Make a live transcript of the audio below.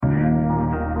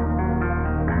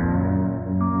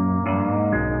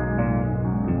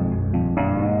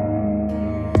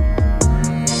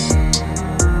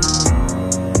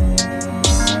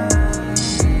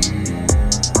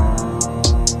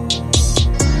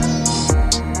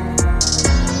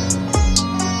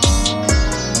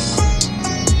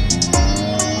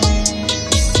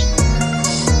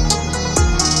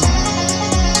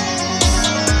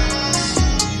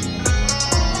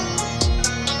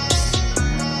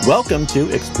Welcome to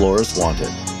Explorers Wanted.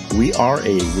 We are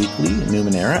a weekly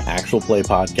Numenera actual play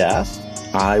podcast.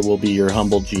 I will be your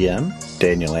humble GM,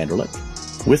 Daniel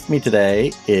Anderlich. With me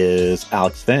today is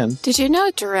Alex Finn. Did you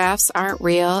know giraffes aren't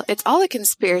real? It's all a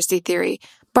conspiracy theory.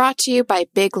 Brought to you by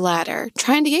Big Ladder,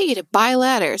 trying to get you to buy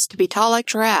ladders to be tall like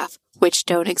giraffe, which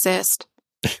don't exist.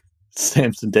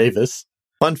 Samson Davis.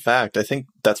 Fun fact, I think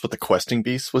that's what the questing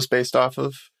beast was based off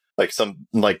of. Some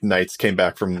knights came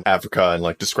back from Africa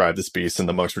and described this beast, and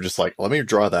the monks were just like, let me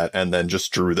draw that, and then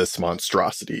just drew this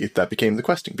monstrosity that became the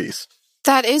questing beast.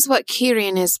 That is what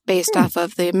Kirin is based off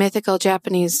of, the mythical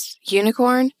Japanese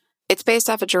unicorn. It's based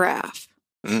off a giraffe.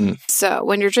 So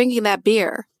when you're drinking that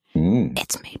beer,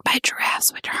 it's made by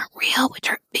giraffes, which aren't real,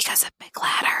 which are because of Big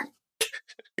Ladder.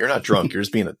 You're not drunk, you're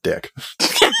just being a dick.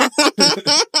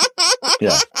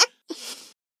 Yeah.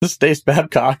 This is Stace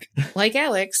Babcock. Like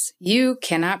Alex, you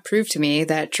cannot prove to me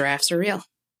that giraffes are real.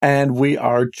 And we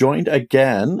are joined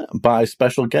again by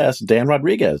special guest Dan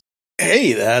Rodriguez.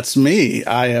 Hey, that's me.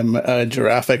 I am a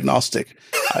giraffe agnostic.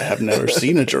 I have never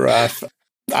seen a giraffe.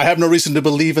 I have no reason to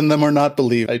believe in them or not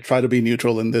believe. I try to be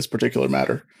neutral in this particular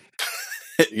matter.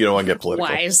 You don't want to get political.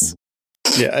 Wise.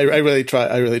 Yeah, I really try.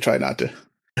 I really try not to.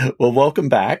 Well, welcome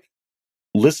back.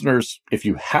 Listeners, if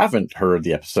you haven't heard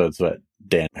the episodes that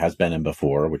Dan has been in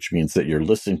before, which means that you're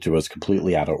listening to us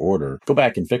completely out of order, go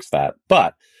back and fix that.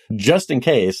 But just in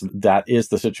case that is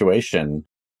the situation,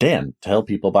 Dan, tell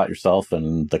people about yourself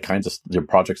and the kinds of your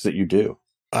projects that you do.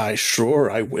 I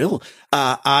will.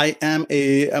 I am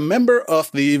a member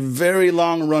of the very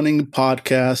long-running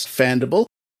podcast Fandible.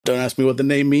 Don't ask me what the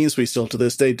name means. We still to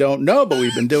this day don't know, but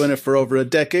we've been doing it for over a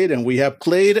decade, and we have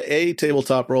played a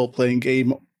tabletop role-playing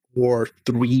game or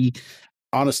 3.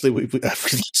 Honestly, I've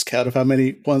lost count of how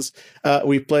many ones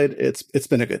we've played. It's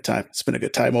been a good time. It's been a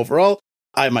good time overall.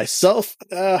 I myself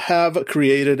have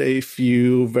created a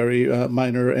few very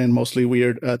minor and mostly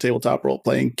weird tabletop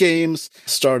role-playing games,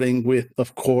 starting with,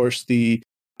 of course, the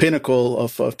pinnacle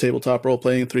of tabletop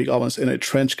role-playing, Three Goblins in a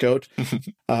Trench Coat,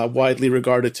 widely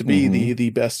regarded to be the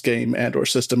best game and or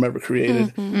system ever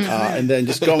created. And then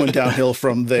just going downhill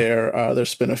from there,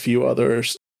 there's been a few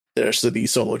others. There's the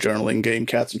solo journaling game,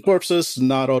 Cats and Corpses,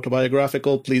 not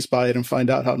autobiographical. Please buy it and find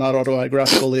out how not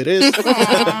autobiographical it is.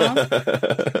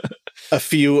 A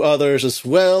few others as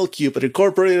well, Cupid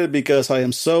Incorporated, because I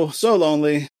am so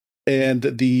lonely. And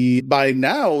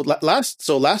last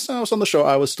time I was on the show,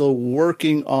 I was still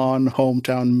working on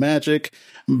Hometown Magic.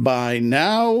 By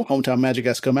now, Hometown Magic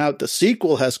has come out. The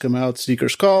sequel has come out,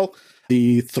 Seeker's Call.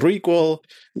 The threequel.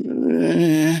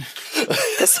 The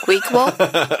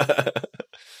squeakquel?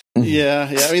 Yeah.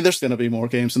 I mean, there's going to be more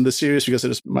games in this series because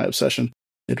it is my obsession.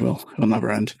 It'll never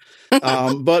end.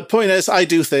 But point is, I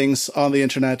do things on the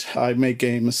internet. I make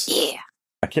games. Yeah.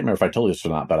 I can't remember if I told you this or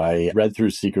not, but I read through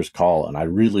Seeker's Call, and I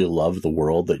really love the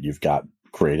world that you've got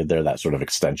created there, that sort of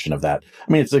extension of that.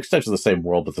 I mean, it's an extension of the same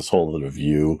world, but this whole little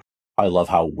view. I love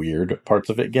how weird parts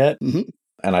of it get.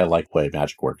 And I like the way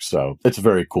Magic works, so it's a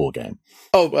very cool game.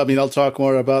 Oh, I mean, I'll talk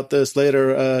more about this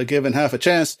later, given half a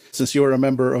chance. Since you're a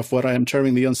member of what I am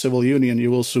terming the Uncivil Union, you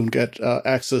will soon get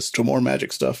access to more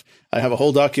Magic stuff. I have a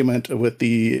whole document with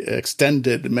the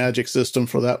extended Magic system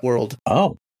for that world.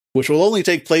 Oh. Which will only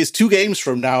take place 2 games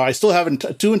from now. I still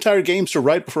have 2 entire games to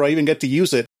write before I even get to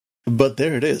use it. But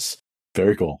there it is.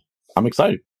 Very cool. I'm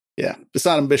excited. Yeah, it's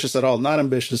not ambitious at all. Not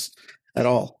ambitious at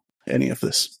all, any of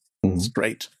this. It's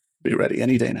great. Be ready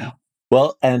any day now.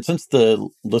 Well, and since the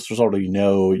listeners already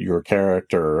know your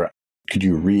character, could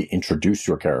you reintroduce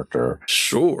your character?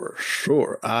 Sure.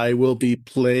 I will be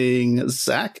playing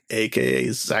Zach, a.k.a.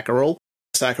 Zacharol.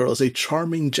 Zacharol is a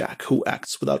charming Jack who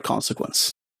acts without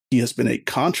consequence. He has been a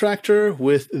contractor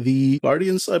with the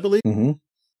Guardians, I believe.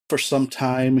 For some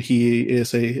time. He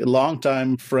is a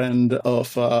longtime friend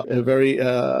of a very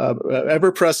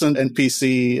ever-present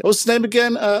NPC. What was his name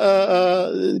again?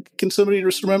 Can somebody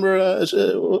just remember?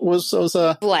 Was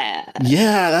Vlad.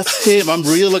 Yeah, that's him. I'm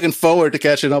really looking forward to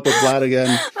catching up with Vlad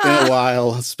again.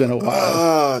 It's been a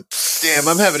while. Damn,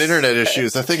 I'm having internet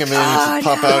issues. I think I may need to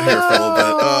pop out here for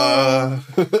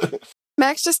a little bit.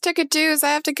 Max just took a deuce.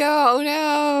 I have to go. Oh,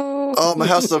 no. Oh, my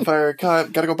house is on fire. Gotta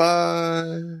go.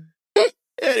 Bye.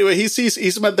 Anyway,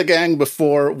 he's met the gang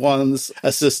before, once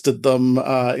assisted them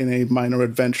in a minor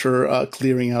adventure,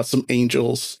 clearing out some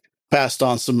angels, passed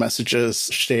on some messages,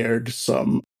 shared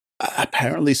some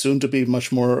apparently soon to be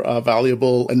much more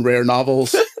valuable and rare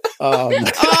novels. Oh,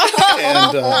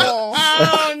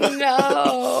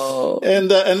 no. And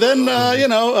then,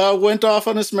 went off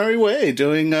on his merry way,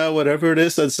 doing whatever it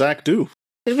is that Zach do.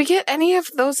 Did we get any of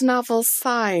those novels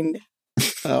signed?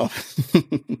 Oh.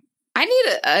 I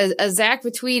need a Zach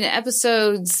between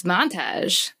episodes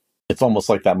montage. It's almost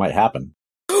like that might happen.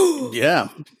 Yeah,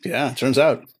 turns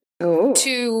out. Oh.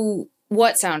 To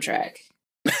what soundtrack?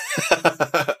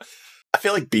 I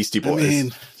feel like Beastie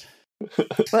Boys.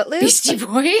 What, Liz? Beastie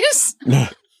Boys? Yeah,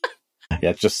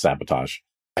 it's just sabotage.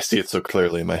 I see it so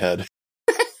clearly in my head.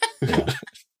 Yeah.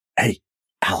 Hey,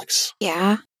 Alex.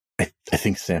 Yeah? I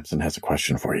think Samson has a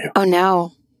question for you. Oh,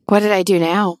 no. What did I do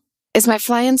now? Is my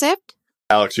fly unzipped?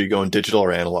 Alex, are you going digital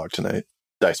or analog tonight?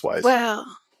 Dice-wise. Well,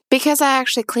 because I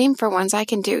actually clean for once, I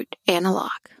can do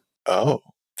analog. Oh,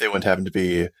 they wouldn't happen to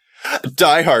be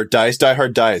Die Hard Dice.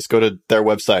 Go to their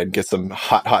website and get some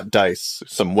hot dice,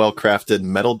 some well-crafted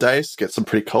metal dice, get some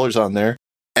pretty colors on there.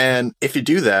 And if you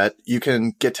do that, you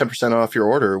can get 10% off your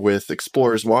order with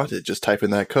Explorers Wanted. Just type in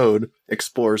that code,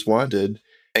 Explorers Wanted,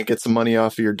 and get some money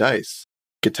off of your dice.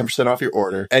 Get 10% off your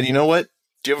order. And you know what?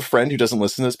 Do you have a friend who doesn't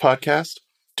listen to this podcast?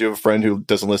 Do you have a friend who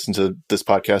doesn't listen to this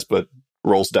podcast but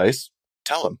rolls dice?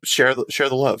 Tell them. Share the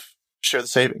love. Share the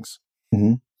savings.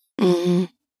 Mm-hmm. Mm-hmm.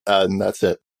 And that's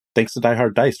it. Thanks to Die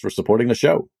Hard Dice for supporting the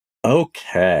show.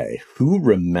 Okay, who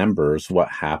remembers what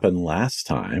happened last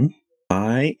time?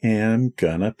 I am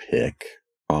gonna pick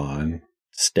on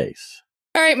Stace.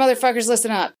 All right, motherfuckers,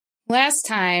 listen up. Last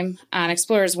time on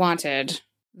Explorers Wanted,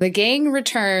 the gang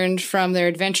returned from their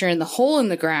adventure in the hole in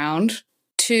the ground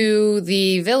to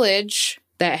the village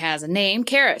that has a name,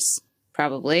 Karis,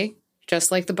 probably,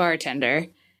 just like the bartender,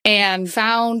 and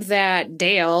found that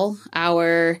Dale,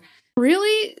 our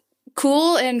really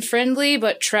cool and friendly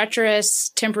but treacherous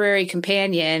temporary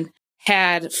companion,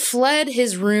 had fled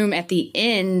his room at the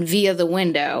inn via the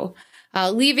window,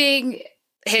 leaving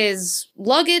his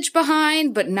luggage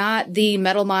behind, but not the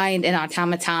metal mind and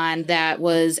automaton that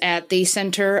was at the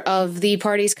center of the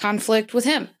party's conflict with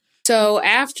him. So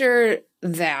after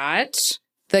that,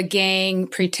 the gang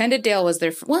pretended Dale was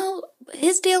their well,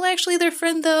 is Dale actually their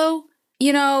friend, though?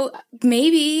 You know,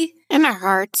 maybe. In our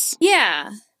hearts.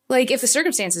 Yeah. Like, if the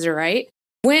circumstances are right.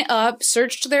 Went up,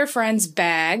 searched their friends'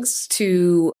 bags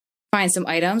to find some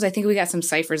items. I think we got some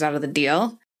ciphers out of the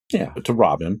deal. Yeah, to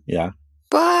rob him, yeah.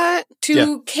 But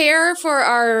to care for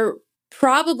our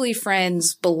probably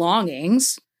friends'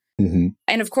 belongings. Mm-hmm.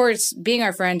 And of course, being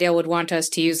our friend, Dale would want us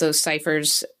to use those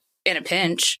ciphers in a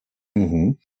pinch.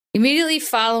 Mm-hmm. Immediately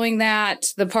following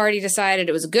that, the party decided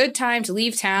it was a good time to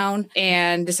leave town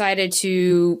and decided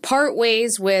to part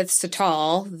ways with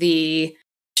Satal, the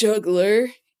juggler,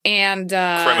 and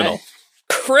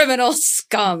criminal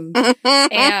scum,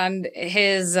 and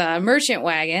his merchant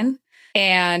wagon,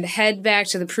 and head back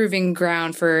to the proving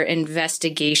ground for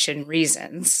investigation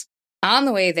reasons. On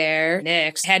the way there,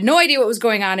 Nyx had no idea what was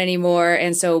going on anymore,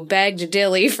 and so begged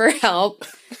Dilly for help,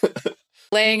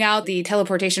 laying out the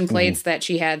teleportation plates that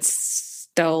she had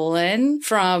stolen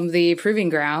from the proving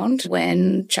ground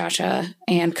when Cha-Cha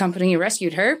and company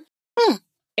rescued her.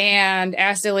 And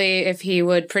asked Dilly if he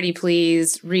would pretty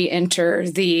please re-enter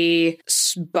the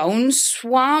bone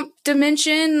swamp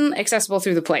dimension accessible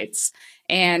through the plates.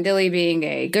 And Dilly, being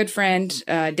a good friend,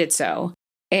 did so.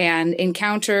 And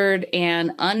encountered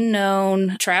an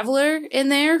unknown traveler in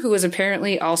there who was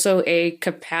apparently also a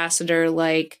capacitor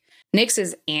like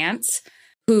Nyx's aunt,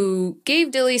 who gave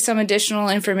Dilly some additional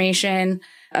information,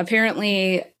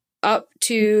 apparently up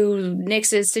to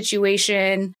Nyx's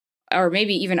situation, or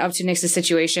maybe even up to Nyx's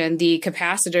situation. The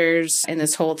capacitors in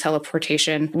this whole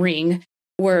teleportation ring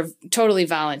were totally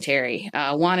voluntary,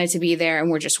 wanted to be there,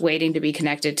 and were just waiting to be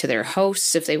connected to their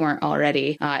hosts if they weren't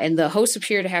already. And the hosts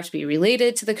appear to have to be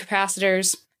related to the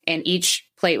capacitors, and each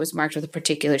plate was marked with a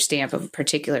particular stamp of a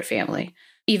particular family.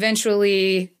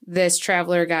 Eventually, this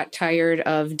traveler got tired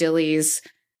of Dilly's...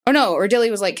 or Dilly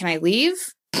was like, "Can I leave?"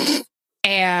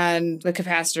 And the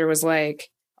capacitor was like,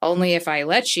 "Only if I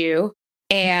let you."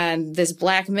 And this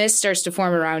black mist starts to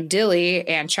form around Dilly,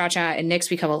 and Cha-Cha and Nyx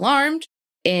become alarmed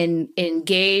and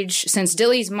engage. Since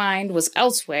Dilly's mind was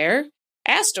elsewhere,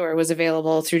 Astor was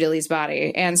available through Dilly's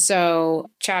body. And so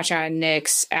Cha-Cha and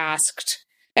Nyx asked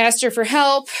Astor for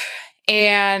help.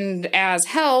 And as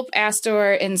help,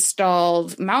 Astor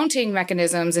installed mounting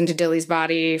mechanisms into Dilly's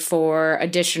body for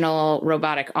additional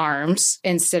robotic arms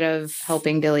instead of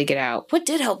helping Dilly get out. What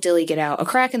did help Dilly get out? A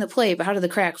crack in the plate, but how did the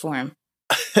crack form?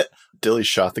 Dilly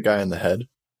shot the guy in the head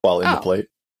while in the plate.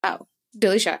 Oh,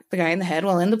 Dilly shot the guy in the head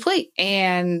while in the plate.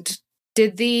 And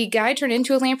did the guy turn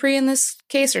into a lamprey in this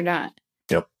case or not?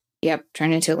 Yep,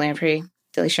 turned into a lamprey.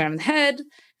 Dilly shot him in the head,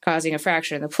 causing a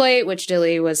fracture in the plate, which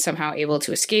Dilly was somehow able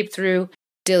to escape through.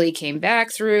 Dilly came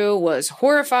back through, was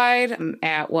horrified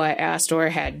at what Astor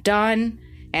had done,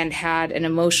 and had an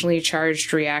emotionally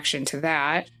charged reaction to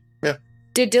that. Yeah.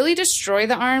 Did Dilly destroy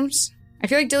the arms? I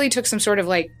feel like Dilly took some sort of,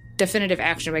 definitive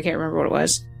action, but I can't remember what it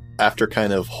was. after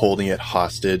kind of holding it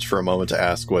hostage for a moment to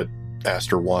ask what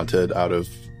Aster wanted out of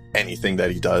anything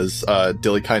that he does,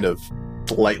 Dilly kind of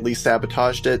lightly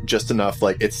sabotaged it, just enough,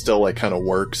 like, it still, like, kind of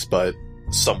works, but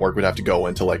some work would have to go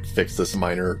into, like, fix this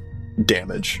minor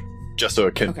damage. Just so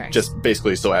it can, just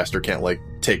basically so Aster can't, like,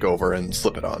 take over and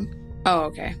slip it on. Oh,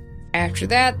 okay. After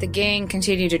that, the gang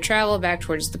continued to travel back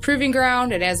towards the proving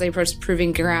ground, and as they approached the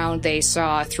proving ground, they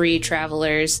saw 3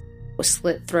 travelers with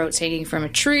slit throats hanging from a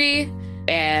tree,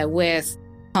 with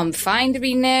 "Come find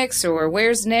me, Nyx," or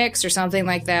 "Where's Nyx?" or something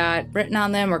like that written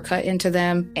on them or cut into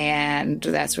them, and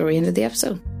that's where we ended the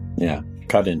episode. Yeah,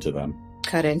 cut into them.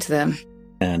 Cut into them.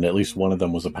 And at least one of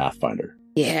them was a Pathfinder.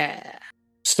 Yeah.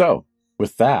 So,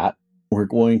 with that, we're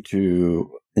going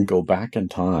to go back in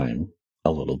time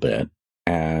a little bit.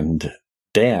 And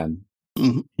Dan,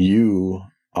 you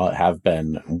have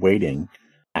been waiting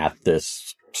at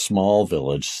this small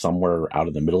village somewhere out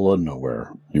in the middle of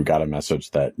nowhere. You got a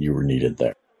message that you were needed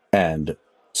there. And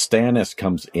Stannis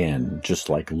comes in just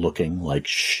like looking like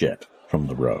shit from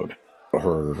the road.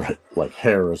 Her like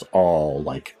hair is all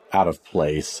like out of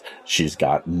place. She's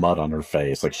got mud on her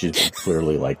face. Like she's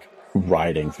clearly like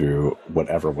riding through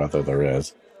whatever weather there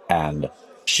is. And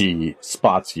she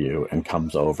spots you and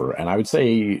comes over. And I would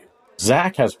say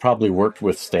Zach has probably worked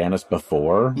with Stannis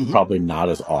before, probably not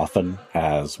as often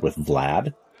as with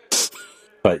Vlad.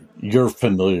 But you're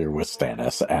familiar with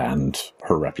Stannis and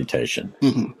her reputation.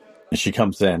 And she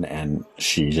comes in and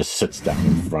she just sits down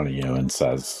in front of you and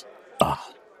says,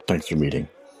 thanks for meeting.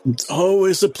 It's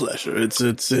always a pleasure.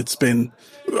 It's been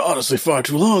honestly far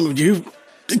too long.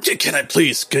 Can I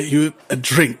please get you a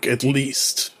drink at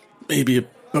least? Maybe a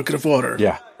bucket of water.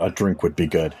 Yeah, a drink would be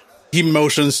good. He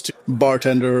motions to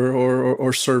bartender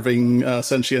or serving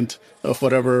sentient of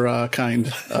whatever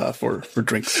kind for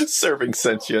drinks. Serving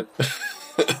sentient.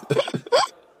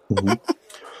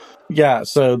 Yeah,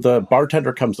 so the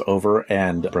bartender comes over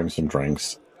and brings some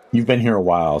drinks. You've been here a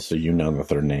while, so you know that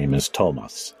their name is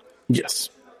Tomas. Yes.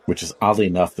 Which is oddly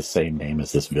enough the same name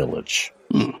as this village.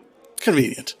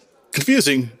 Convenient.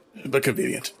 Confusing, but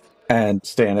convenient. And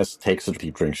Stannis takes a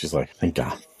deep drink. She's like, thank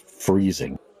God,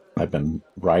 freezing. I've been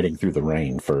riding through the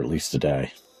rain for at least a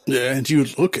day. Yeah, and you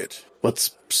look it.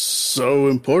 What's so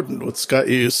important? What's got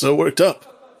you so worked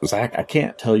up? Zach, I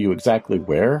can't tell you exactly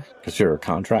where, because you're a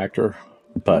contractor,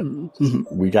 but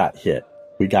we got hit.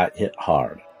 We got hit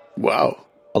hard. Wow.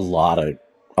 A lot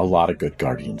of good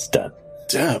Guardians dead.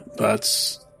 Yeah,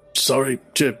 that's sorry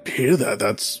to hear that.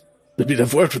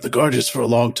 I've worked with the Guardians for a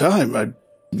long time. I've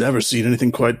never seen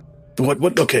anything quite.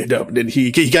 What? Okay, no.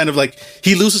 He kind of like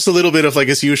he loses a little bit of like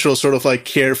his usual sort of like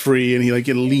carefree, and he like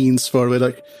leans forward,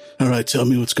 like, all right, tell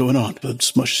me what's going on, but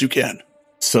as much as you can.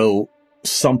 So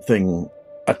something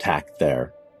attacked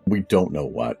there. We don't know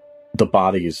what. The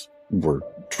bodies were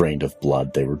drained of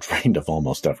blood. They were drained of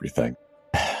almost everything.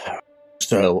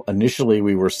 So initially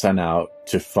we were sent out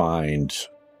to find,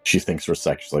 she thinks for a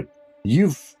sec, she's like,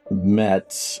 you've met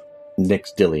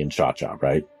Nyx, Dilly, and Cha-Cha,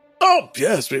 right? Oh,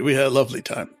 yes, we had a lovely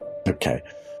time. Okay.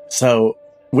 So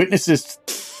witnesses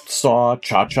saw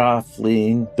Cha-Cha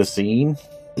fleeing the scene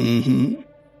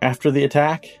after the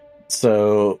attack.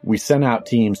 So we sent out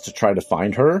teams to try to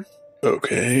find her.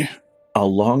 Okay.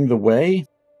 Along the way,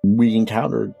 we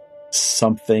encountered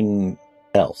something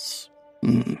else.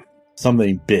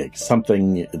 Something big,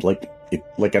 something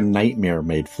like a nightmare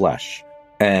made flesh.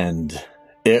 And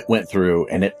it went through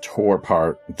and it tore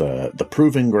apart the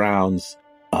proving grounds.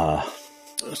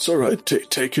 It's all right.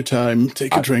 Take your time.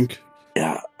 Take a drink.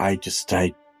 Yeah, I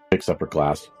fix up her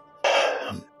glass.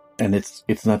 And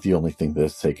it's not the only thing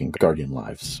that's taking Guardian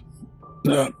lives.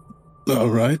 All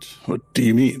right. What do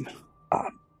you mean?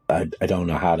 I don't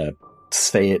know how to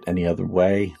say it any other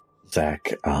way.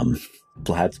 Zach,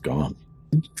 Vlad's gone.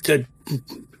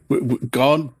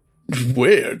 Gone?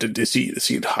 Where? Is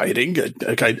he hiding?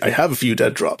 I have a few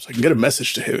dead drops. I can get a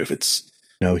message to him if it's...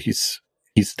 No, he's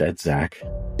dead, Zach.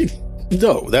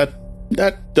 No,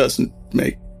 that doesn't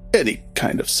make any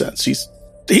kind of sense.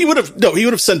 He would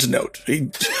have sent a note.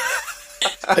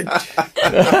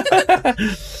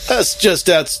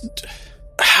 That's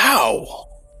how?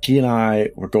 He and I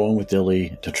were going with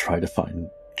Dilly to try to find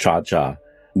Cha-Cha.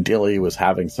 Dilly was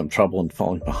having some trouble and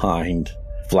falling behind.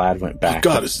 Vlad went back. Oh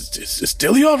God, is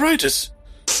Dilly all right?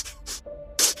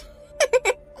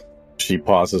 She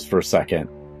pauses for a second,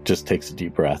 just takes a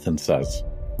deep breath and says,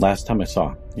 last time I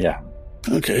saw, yeah.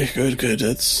 Okay, good.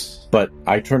 But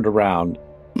I turned around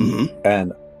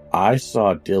and I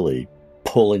saw Dilly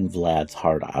pulling Vlad's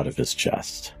heart out of his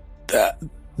chest.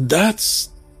 That's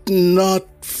not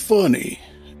funny.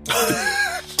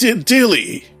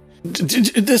 Dilly,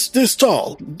 this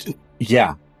tall.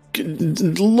 Yeah,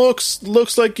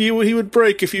 looks like he would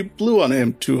break if you blew on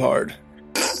him too hard.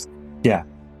 Yeah.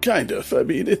 Kind of. I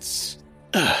mean, it's...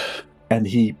 And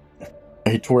he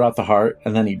tore out the heart,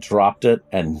 and then he dropped it,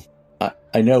 and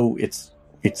I know it's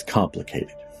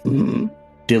complicated. Mm-hmm.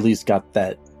 Dilly's got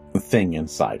that thing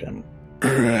inside him.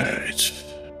 Right.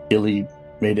 Dilly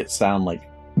made it sound like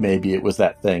maybe it was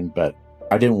that thing, but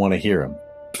I didn't want to hear him.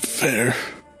 Fair.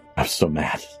 I'm so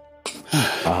mad.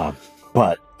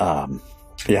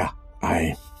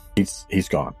 He's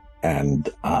gone. And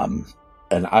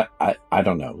I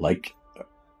don't know, like,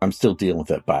 I'm still dealing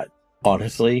with it, but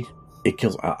honestly, it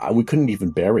kills. We couldn't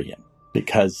even bury him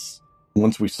because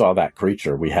once we saw that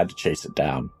creature, we had to chase it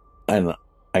down. And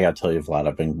I gotta tell you, Vlad,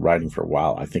 I've been writing for a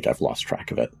while. I think I've lost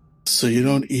track of it. So you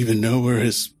don't even know where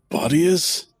his body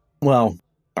is? Well,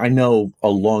 I know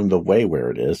along the way where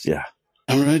it is, yeah.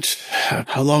 All right.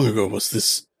 How long ago was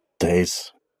this?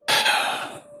 Days.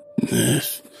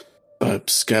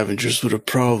 Scavengers would have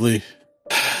probably...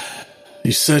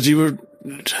 You said there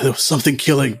was something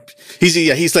killing...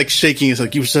 He's like shaking. It's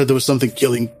like you said there was something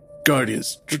killing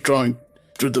guardians,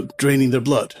 draining their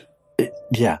blood.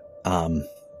 Yeah. And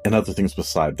other things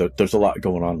beside. There's a lot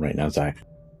going on right now, Zach.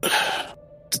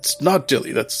 It's not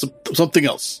Dilly. That's something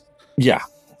else. Yeah.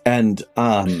 And,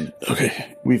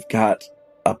 okay. We've got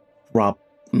a prop.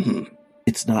 Mm-hmm.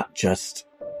 It's not just,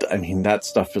 I mean, that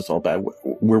stuff is all bad.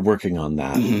 We're working on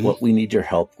that. Mm-hmm. What we need your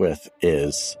help with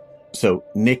is, so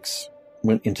Nyx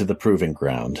went into the proving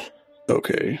ground.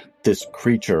 Okay. This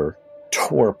creature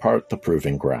tore apart the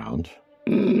proving ground.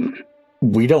 Mm.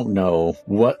 We don't know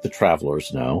what the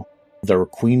travelers know. There were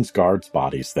Queen's Guards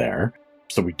bodies there,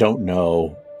 so we don't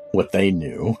know what they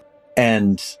knew.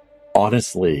 And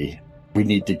honestly, we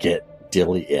need to get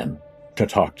Dilly in to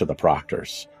talk to the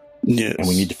proctors. Yes. And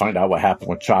we need to find out what happened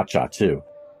with Cha-Cha, too.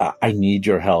 I need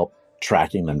your help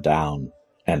tracking them down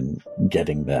and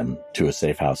getting them to a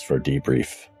safe house for a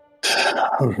debrief.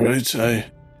 All right.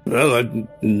 I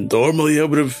normally I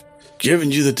would have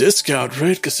given you the discount,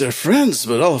 right? Because they're friends,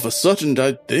 but all of a sudden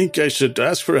I think I should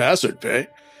ask for hazard pay.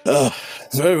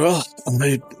 Very well.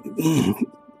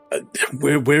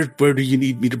 Where do you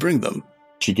need me to bring them?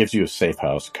 She gives you a safe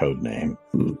house code name,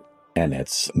 and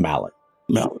it's Mallet.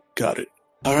 Mallet, got it.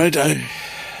 All right, I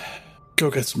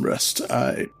go get some rest.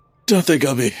 I don't think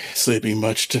I'll be sleeping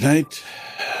much tonight.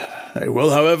 I will,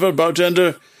 however,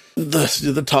 bartender,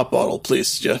 the top bottle,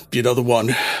 please. Yeah, you know the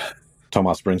one.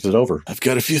 Tomas brings it over. I've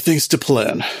got a few things to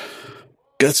plan.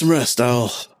 Get some rest.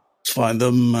 I'll find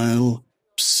them. I'll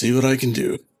see what I can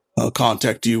do. I'll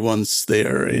contact you once they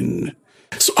are in.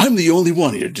 So I'm the only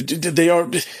one here. They are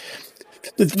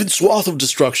the swath of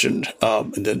destruction.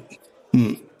 And then,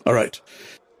 all right.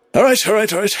 Well, I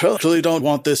really don't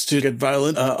want this to get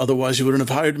violent. Otherwise, you wouldn't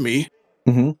have hired me.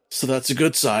 Mm-hmm. So that's a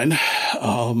good sign.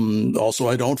 Also,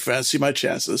 I don't fancy my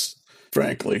chances,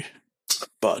 frankly.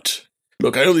 But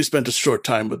look, I only spent a short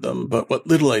time with them, but what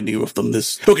little I knew of them,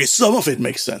 okay, some of it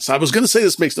makes sense. I was going to say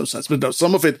this makes no sense, but no,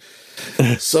 some of it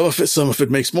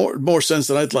makes more sense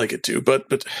than I'd like it to.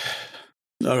 But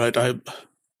all right,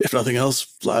 if nothing else,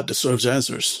 Vlad deserves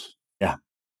answers.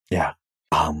 Yeah.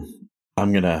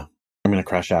 I'm gonna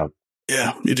crash out.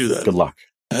 Yeah, you do that. Good luck.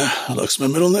 Luck's my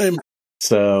middle name.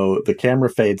 So the camera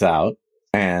fades out,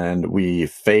 and we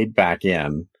fade back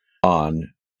in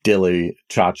on Dilly,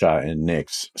 Cha-Cha, and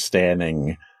Nyx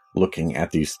standing, looking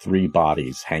at these three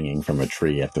bodies hanging from a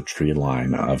tree at the tree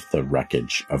line of the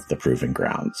wreckage of the proving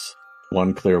grounds.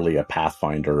 One clearly a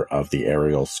pathfinder of the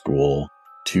aerial school,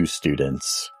 2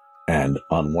 students, and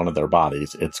on one of their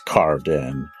bodies, it's carved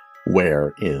in,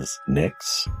 "Where is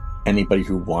Nyx?" Anybody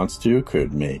who wants to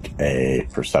could make a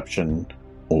perception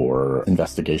or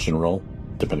investigation roll,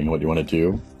 depending on what you want to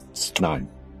do. It's 9.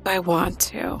 I want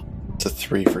to. It's a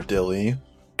 3 for Dilly.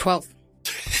 12.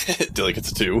 Dilly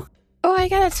gets a 2. Oh, I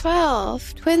got a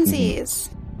 12. Twinsies.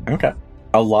 Okay.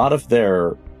 A lot of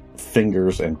their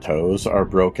fingers and toes are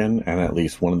broken, and at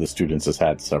least one of the students has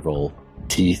had several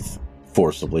teeth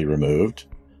forcibly removed.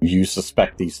 You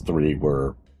suspect these 3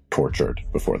 were tortured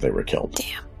before they were killed.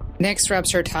 Damn. Nyx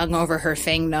rubs her tongue over her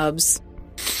fang nubs.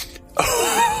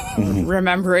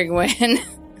 Remembering when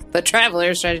the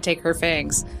travelers tried to take her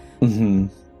fangs. Mm-hmm.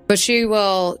 But she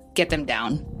will get them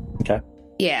down. Okay.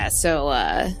 Yeah, so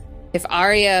if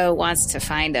Arya wants to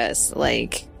find us,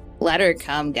 like, let her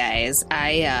come, guys.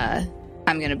 I'm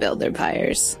gonna build their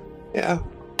pyres. Yeah.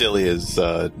 Dilly is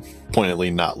pointedly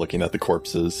not looking at the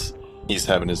corpses. He's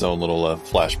having his own little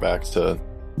flashbacks to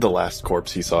the last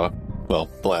corpse he saw. Well,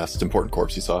 the last important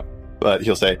corpse he saw. But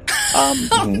he'll say,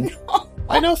 No.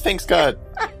 I know things got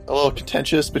a little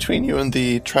contentious between you and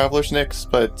the travelers, Nyx,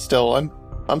 but still,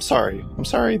 I'm sorry. I'm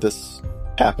sorry this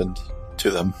happened to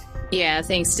them. Yeah,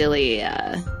 thanks, Dilly.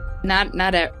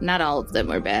 Not all of them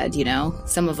were bad, you know?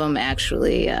 Some of them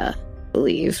actually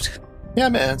believed. Yeah,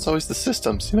 man, it's always the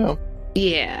systems, you know?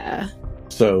 Yeah.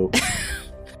 So,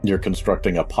 you're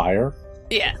constructing a pyre?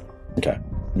 Yeah. Okay.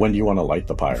 When do you want to light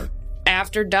the pyre?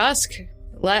 After dusk.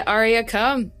 Let Arya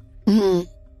come. Mm-hmm.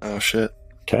 Oh, shit.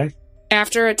 Okay.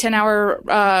 After a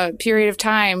 10-hour period of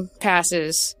time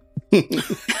passes.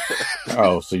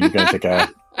 Oh, so you're gonna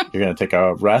take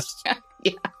a rest?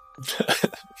 Yeah.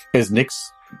 Is Nyx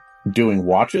doing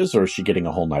watches, or is she getting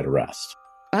a whole night of rest?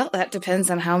 Well, that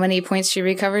depends on how many points she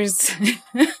recovers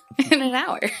in an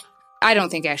hour. I don't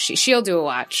think actually she'll do a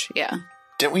watch. Yeah.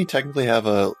 Didn't we technically have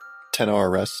a 10-hour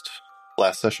rest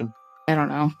last session? I don't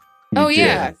know. You did.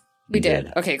 Yeah, we You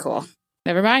did. Okay, cool.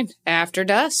 Never mind. After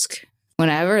dusk,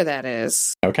 whenever that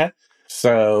is. Okay.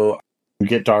 So you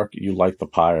get dark, you light the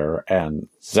pyre, and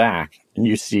Zach, and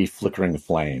you see flickering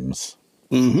flames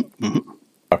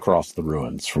across the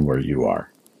ruins from where you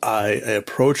are. I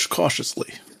approach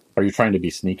cautiously. Are you trying to be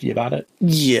sneaky about it?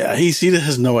 Yeah, he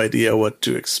has no idea what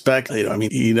to expect. You know, I mean,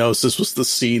 he knows this was the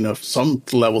scene of some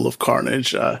level of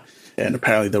carnage, and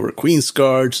apparently there were Queen's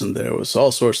Guards, and there was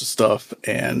all sorts of stuff,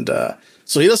 and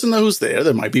so he doesn't know who's there.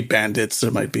 There might be bandits,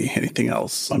 there might be anything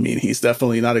else. I mean, he's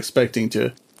definitely not expecting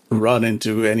to run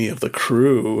into any of the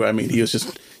crew. I mean, he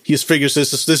just figures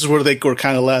this is where they were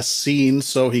kind of last seen,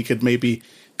 so he could maybe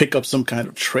pick up some kind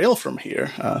of trail from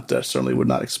here. That certainly would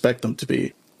not expect them to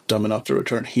be dumb enough to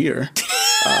return here.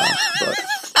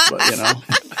 But you know,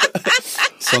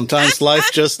 sometimes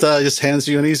life just hands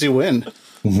you an easy win.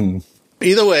 Mm-hmm.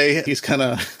 Either way, he's kind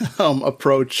of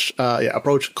approach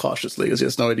cautiously because he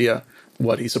has no idea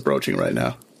what he's approaching right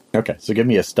now. Okay, so give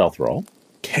me a stealth roll.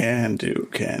 Can do.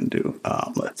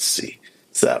 Let's see.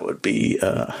 So that would be,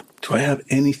 do I have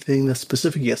anything that's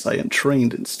specific? Yes, I am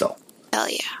trained in stealth. Hell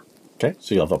yeah. Okay,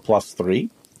 so you'll have a +3,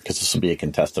 because this will be a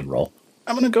contested roll.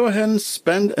 I'm going to go ahead and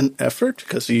spend an effort,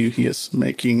 because he is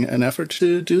making an effort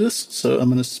to do this. So I'm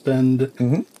going to spend...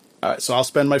 All right, so I'll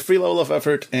spend my free level of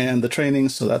effort and the training,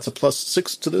 so that's a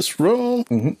 +6 to this roll.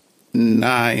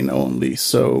 9 only,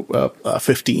 so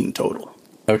 15 total.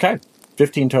 Okay,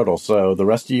 15 total. So the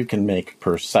rest of you can make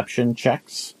perception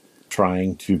checks,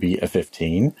 trying to be a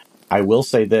 15. I will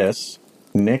say this,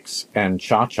 Nyx and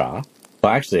Cha-Cha,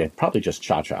 well, actually, probably just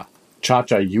Cha-Cha.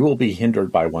 Cha-Cha, you will be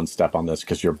hindered by one step on this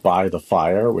because you're by the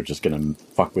fire, which is going to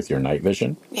fuck with your night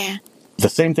vision. Yeah. The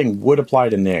same thing would apply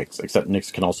to Nyx, except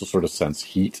Nyx can also sort of sense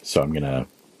heat, so I'm going to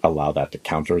allow that to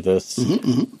counter this.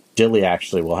 Dilly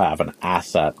actually will have an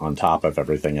asset on top of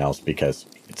everything else because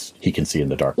he can see in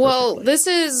the dark. Well, perfectly. this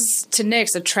is, to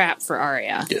Nyx, a trap for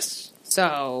Arya. Yes.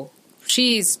 So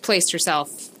she's placed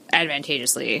herself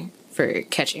advantageously for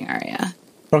catching Arya.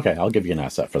 Okay, I'll give you an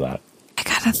asset for that. I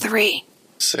got a 3.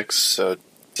 6, so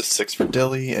it's a 6 for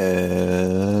Dilly,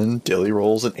 and Dilly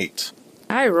rolls an 8.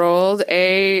 I rolled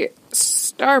a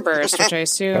Starburst, which I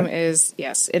assume is,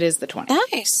 yes, it is the 20.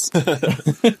 Nice.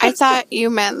 I thought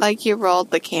you meant like you rolled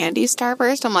the candy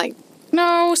Starburst. I'm like,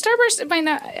 No, Starburst, it might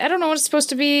not, I don't know what it's supposed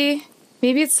to be.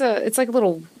 Maybe it's like a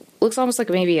little, looks almost like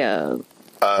maybe a...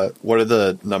 What are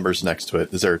the numbers next to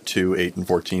it? Is there 2, 8, and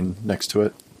 14 next to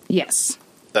it? Yes.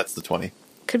 That's the 20.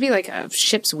 Could be like a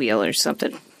ship's wheel or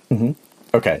something.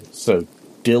 Okay, so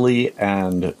Dilly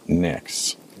and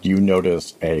Nyx, you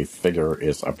notice a figure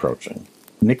is approaching.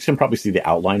 Nyx can probably see the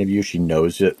outline of you. She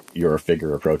knows that you're a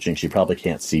figure approaching. She probably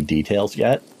can't see details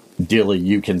yet. Dilly,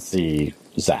 you can see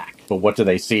Zach. But what do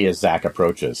they see as Zach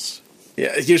approaches?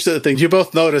 Yeah, here's the thing. You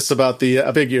both notice about the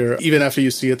figure, even after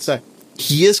you see it, Zach.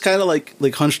 He is kind of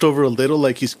like hunched over a little,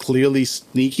 like he's clearly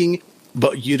sneaking,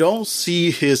 but you don't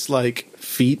see his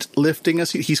feet lifting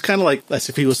as he's kind of as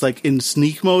if he was in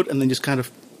sneak mode and then just kind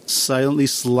of silently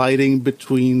sliding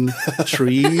between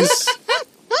trees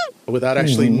without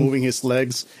actually moving his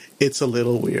legs. It's a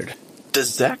little weird.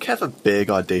 Does Zach have a big,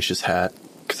 audacious hat?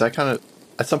 Because I kind of,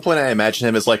 at some point I imagine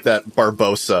him as that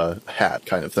Barbossa hat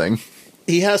kind of thing.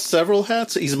 He has several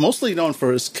hats. He's mostly known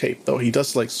for his cape, though. He does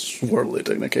swirl it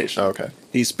on occasion. Oh, okay.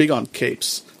 He's big on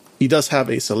capes. He does have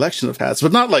a selection of hats,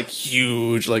 but not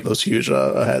huge, those huge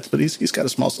hats, but he's got a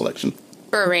small selection.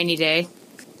 For a rainy day.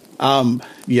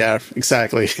 Yeah,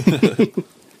 exactly.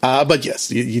 But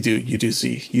yes, you do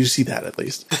see that at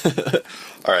least.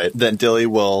 All right, then Dilly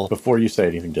will... Before you say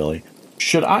anything, Dilly,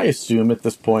 should I assume at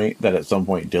this point that at some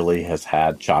point Dilly has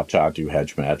had Cha-Cha do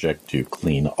hedge magic to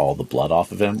clean all the blood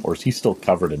off of him, or is he still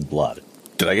covered in blood?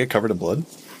 Did I get covered in blood?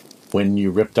 When you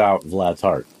ripped out Vlad's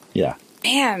heart, yeah.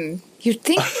 Man, you'd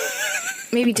think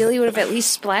maybe Dilly would have at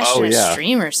least splashed in a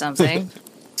stream or something.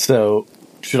 So,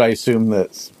 should I assume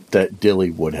that Dilly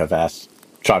would have asked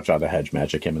Cha-Cha to hedge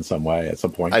magic him in some way at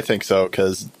some point? I think so,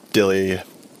 because Dilly,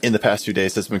 in the past few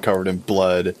days, has been covered in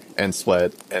blood and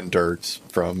sweat and dirt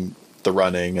from the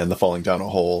running and the falling down a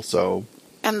hole, so...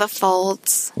 And the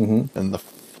folds. Mm-hmm. And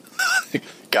the...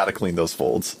 Gotta clean those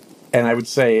folds. And I would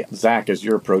say, Zach, as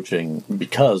you're approaching,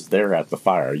 because they're at the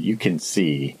fire, you can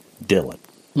see Dylan.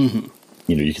 Mm-hmm.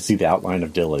 You know, you can see the outline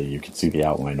of Dilly, you can see the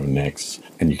outline of Nyx,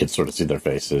 and you can sort of see their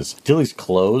faces. Dilly's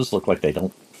clothes look like they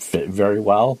don't fit very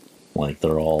well. Like,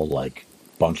 they're all, like,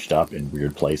 bunched up in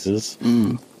weird places.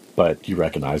 Mm. But you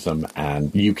recognize them,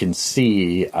 and you can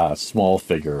see a small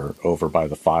figure over by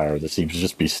the fire that seems to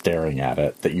just be staring at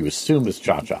it, that you assume is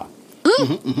Cha-Cha.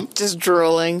 Just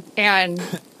drooling. And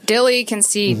Dilly can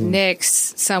see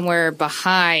Nyx somewhere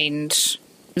behind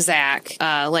Zach,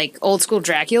 like old school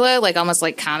Dracula, like almost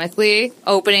like comically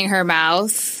opening her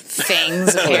mouth,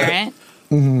 fangs apparent.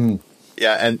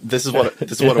 Yeah, and this is what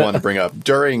I want to bring up.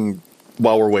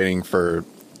 While we're waiting for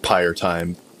pyre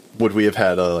time, would we have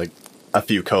had a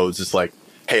few codes? Just like,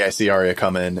 hey, I see Arya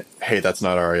coming. Hey, that's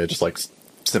not Arya. Just like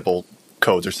simple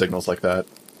codes or signals like that.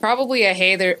 Probably a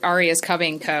hey, there Arya's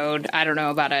coming code. I don't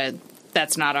know about a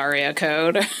that's not Arya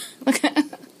code.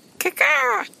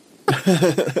 Kaka!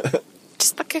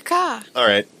 Just the kaka. All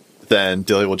right, then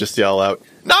Dilly will just yell out,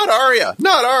 "Not Arya!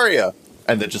 Not Arya!"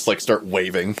 And then just like start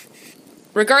waving.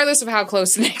 Regardless of how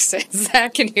close Nyx is,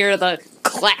 Zach can hear the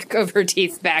clack of her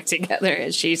teeth back together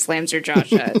as she slams her jaw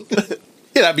shut.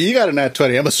 Yeah, I mean, you got a nat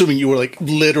 20. I'm assuming you were, like,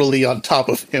 literally on top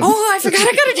of him. Oh, I forgot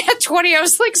I got a nat 20. I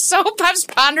was, like, I was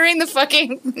pondering the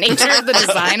fucking nature of the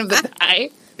design of the die.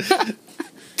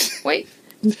 Wait.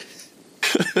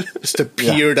 Just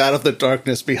appeared out of the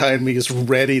darkness behind me, is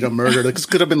ready to murder. This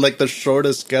could have been, like, the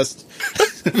shortest guest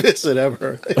visit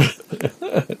ever.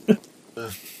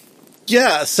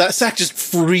 Yeah, Zach just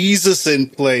freezes in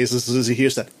place as soon as he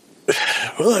hears that.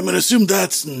 Well, I'm going to assume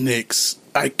that's Nyx.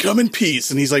 I come in peace.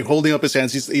 And he's like holding up his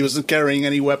hands. He wasn't carrying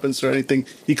any weapons or anything.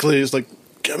 He clearly is like,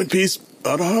 come in peace,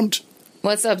 unarmed.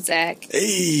 What's up, Zach?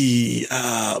 Hey,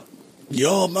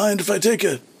 y'all mind if I take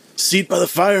a seat by the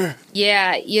fire?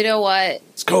 Yeah, you know what?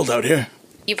 It's cold out here.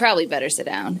 You probably better sit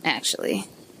down, actually.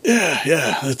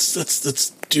 Yeah, let's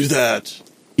do that.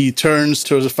 He turns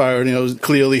towards the fire and,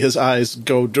 clearly his eyes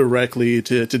go directly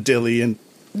to Dilly, and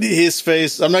his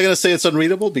face, I'm not going to say it's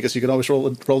unreadable because you can always roll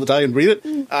the die and read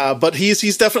it. But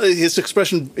he's definitely, his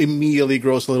expression immediately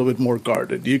grows a little bit more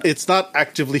guarded. It's not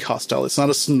actively hostile. It's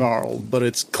not a snarl, but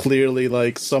it's clearly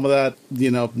like some of that,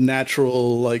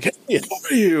 natural, like, hey, how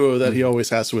are you, that he always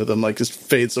has with him, like, just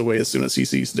fades away as soon as he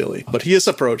sees Dilly. But he is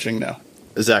approaching now.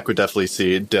 Zach would definitely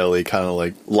see Dilly kind of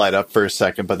like light up for a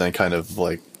second, but then kind of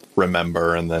like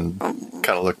remember and then kind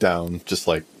of look down, just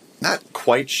like not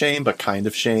quite shame, but kind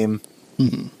of shame.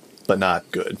 Mm-hmm. But not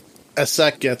good. As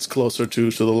Zach gets closer to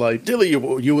the light, Dilly,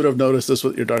 you would have noticed this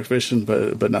with your dark vision,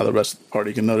 but now the rest of the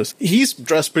party can notice. He's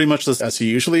dressed pretty much as he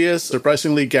usually is.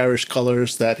 Surprisingly garish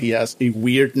colors that he has a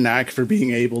weird knack for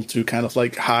being able to kind of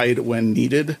like hide when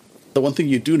needed. The one thing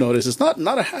you do notice is not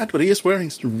a hat, but he is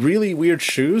wearing really weird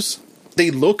shoes. They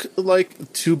look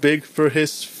like too big for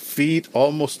his feet,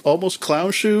 almost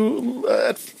clown shoe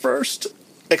at first,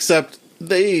 except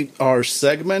they are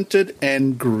segmented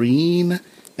and green,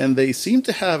 and they seem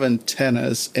to have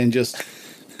antennas and just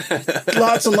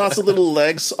lots and lots of little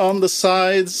legs on the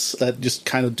sides that just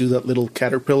kind of do that little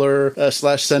caterpillar /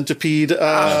 centipede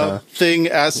thing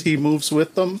as he moves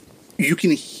with them. You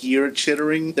can hear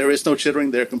chittering. There is no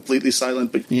chittering. They're completely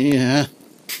silent, but yeah.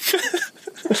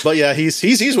 But yeah,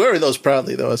 he's wearing those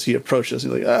proudly, though, as he approaches.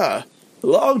 He's like,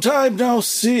 long time no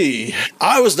see.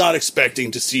 I was not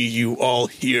expecting to see you all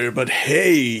here, but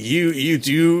hey, you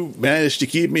do manage to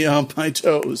keep me on my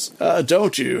toes,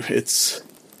 don't you? It's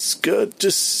good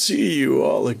to see you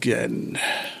all again,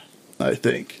 I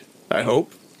think. I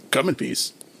hope. Come in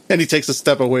peace. And he takes a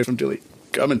step away from Dilly.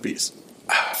 Come in peace.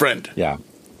 Friend. Yeah.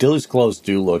 Dilly's clothes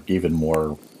do look even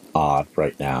more odd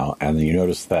right now, and you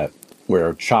notice that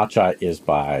where Cha-Cha is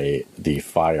by the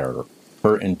fire,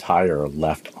 her entire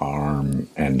left arm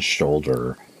and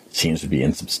shoulder seems to be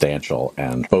insubstantial,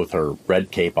 and both her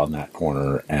red cape on that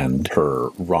corner and her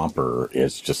romper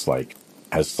is just like,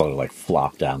 has sort of like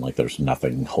flopped down like there's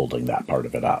nothing holding that part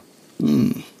of it up.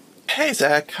 Hey,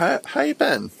 Zach, how you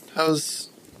been? How's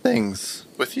things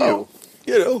with you?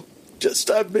 Oh,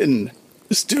 I've been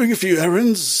just doing a few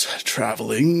errands,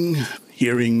 traveling,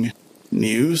 hearing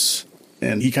news.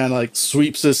 And he kind of like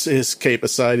sweeps his cape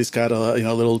aside. He's got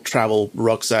a little travel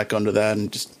rucksack under that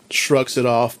and just shrugs it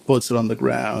off, puts it on the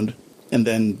ground, and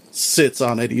then sits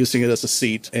on it, using it as a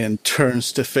seat, and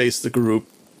turns to face the group.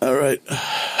 All right,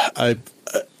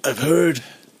 I've heard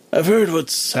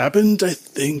what's happened, I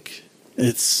think,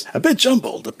 It's a bit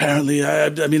jumbled, apparently.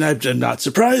 I'm not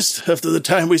surprised after the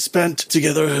time we spent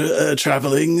together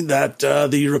traveling that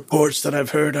the reports that I've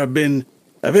heard have been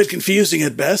a bit confusing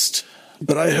at best.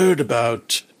 But I heard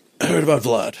about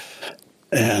Vlad.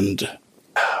 And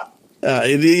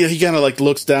he kind of like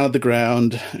looks down at the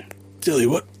ground. Dilly,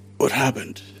 what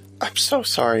happened? I'm so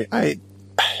sorry. I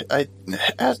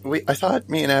thought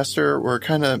me and Aster were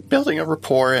kind of building a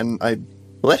rapport, and I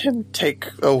let him take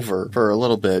over for a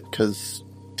little bit because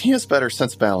he has better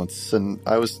sense of balance, and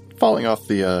I was falling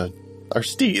off our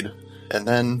steed, and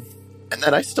then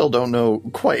I still don't know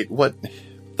quite what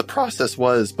the process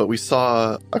was, but we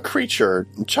saw a creature.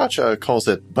 Cha-Cha calls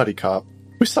it buddy cop.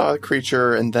 We saw a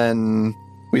creature, and then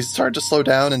we started to slow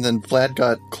down, and then Vlad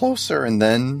got closer, and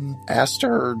then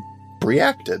Aster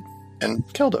reacted and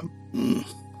killed him.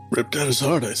 Ripped out his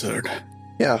heart, I said.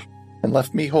 Yeah, and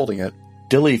left me holding it.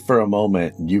 Dilly, for a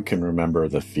moment, you can remember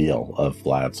the feel of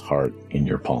Vlad's heart in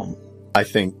your palm. I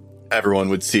think everyone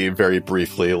would see very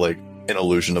briefly, like, an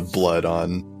illusion of blood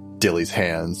on Dilly's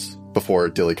hands before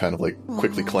Dilly kind of, like,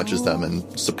 quickly clenches them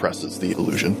and suppresses the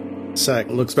illusion. Sack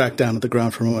looks back down at the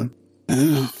ground for a moment.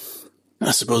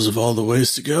 I suppose of all the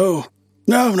ways to go.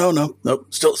 No.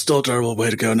 Still a terrible way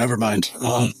to go. Never mind.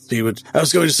 I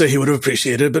was going to say he would have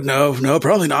appreciated it, but no,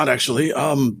 probably not, actually.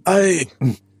 He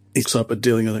looks up at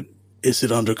Dilly and like, is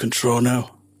it under control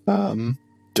now?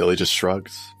 Dilly just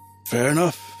shrugs. Fair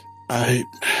enough. I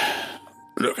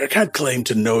can't claim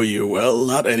to know you well,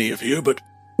 not any of you, but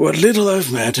what little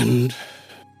I've met and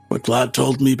what Vlad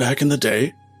told me back in the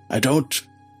day,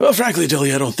 frankly,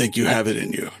 Dilly, I don't think you have it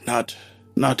in you. Not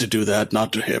to do that,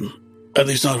 not to him. At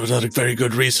least not without a very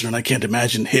good reason, and I can't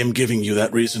imagine him giving you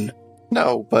that reason.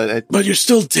 No, but you're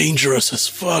still dangerous as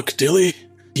fuck, Dilly.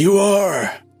 You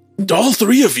are. All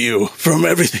three of you, from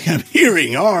everything I'm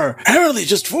hearing, are apparently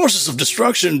just forces of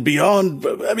destruction beyond...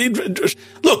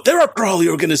 look, there are probably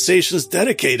organizations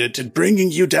dedicated to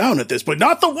bringing you down at this point.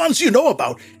 Not the ones you know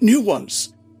about, new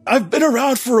ones. I've been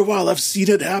around for a while. I've seen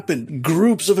it happen.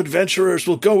 Groups of adventurers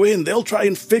will go in. They'll try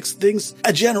and fix things.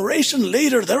 A generation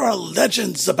later, there are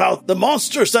legends about the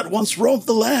monsters that once roamed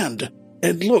the land.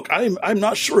 And look, I'm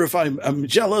not sure if I'm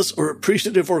jealous or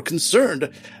appreciative or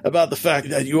concerned about the fact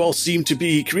that you all seem to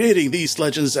be creating these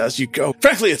legends as you go.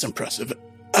 Frankly, it's impressive.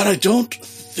 And I don't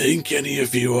think any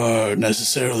of you are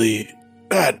necessarily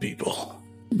bad people.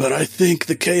 But I think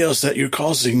the chaos that you're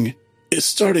causing is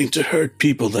starting to hurt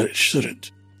people that it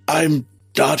shouldn't. I'm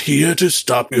not here to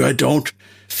stop you. I don't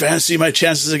fancy my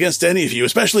chances against any of you,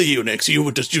 especially you, Nix. You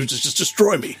would just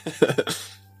destroy me.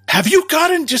 Have you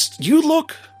gotten you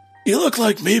look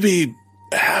like maybe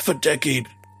half a decade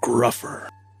gruffer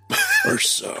or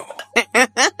so.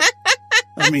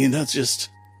 I mean, that's just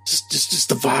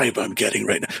the vibe I'm getting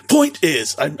right now. Point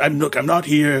is, I'm not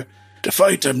here to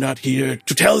fight. I'm not here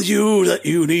to tell you that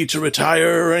you need to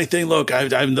retire or anything. Look,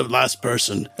 I'm the last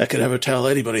person that could ever tell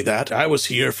anybody that. I was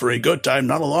here for a good time,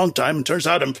 not a long time. And turns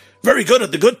out I'm very good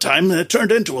at the good time, and it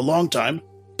turned into a long time.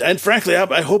 And frankly,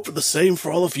 I hope for the same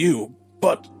for all of you.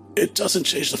 But it doesn't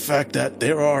change the fact that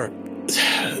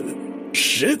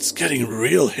shit's getting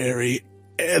real hairy,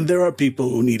 and there are people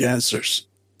who need answers.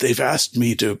 They've asked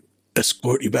me to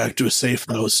escort you back to a safe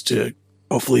house to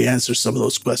hopefully answer some of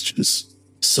those questions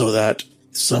so that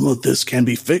some of this can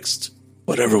be fixed,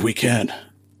 whatever we can.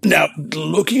 Now,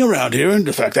 looking around here and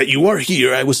the fact that you are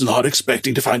here, I was not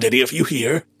expecting to find any of you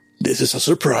here. This is a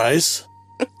surprise.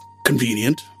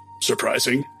 Convenient.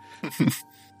 Surprising.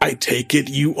 I take it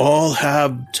you all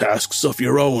have tasks of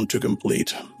your own to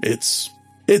complete. It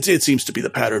seems to be the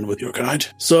pattern with your kind.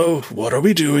 So, what are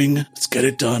we doing? Let's get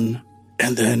it done.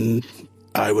 And then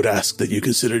I would ask that you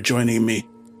consider joining me.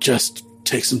 Just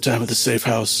take some time at the safe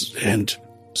house and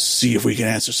see if we can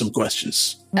answer some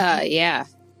questions. Yeah.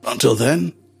 Until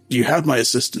then, you have my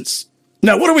assistance.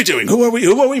 Now, what are we doing? Who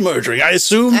are we murdering? I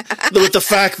assume with the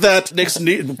fact that Nix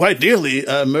quite nearly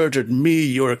murdered me,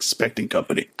 you're expecting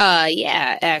company.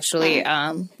 Yeah, actually.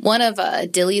 One of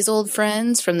Dilly's old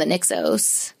friends from the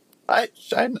Nixos. I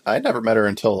never met her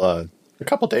until a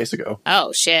couple days ago.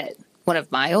 Oh, shit. One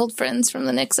of my old friends from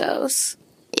the Nixos.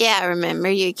 Yeah, remember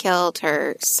you killed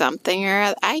her something or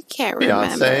other? I can't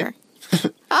remember.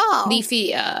 Oh.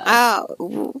 Leafia.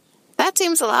 Oh, that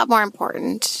seems a lot more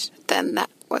important than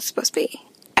that was supposed to be.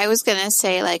 I was going to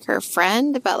say, like, her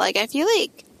friend, but, like, I feel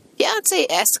like fiancé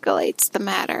escalates the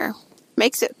matter.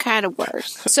 Makes it kind of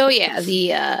worse. So, yeah,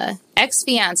 the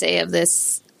ex-fiancé of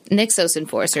this Nixos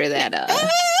enforcer that...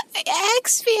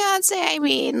 ex-fiancé, I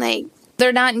mean, like...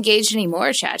 They're not engaged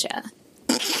anymore, Cha-Cha.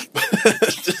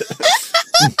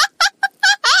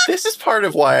 This is part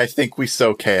of why I think we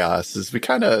sow chaos, is we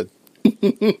kind of...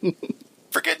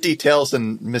 forget details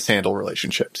and mishandle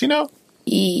relationships, you know?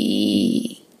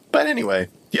 But anyway,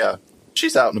 yeah,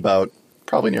 she's out and about,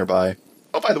 probably nearby.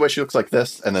 Oh, by the way, she looks like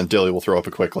this. And then Dilly will throw up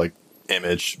a quick,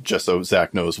 image just so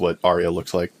Zach knows what Arya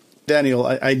looks like. Daniel,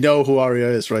 I know who Arya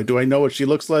is, right? Do I know what she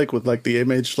looks like with, the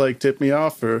image, tip me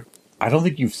off, or...? I don't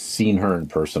think you've seen her in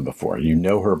person before. You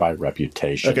know her by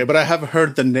reputation. Okay, but I have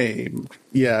heard the name.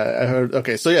 Yeah, I heard...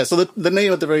 Okay, so the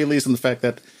name at the very least, and the fact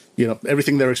that,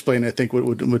 everything they're explaining, I think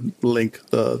would link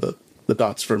the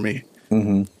dots for me.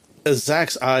 Mm-hmm.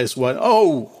 Zach's eyes went,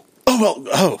 damn,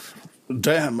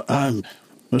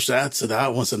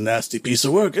 that one's a nasty piece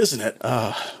of work, isn't it?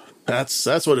 That's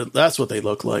what they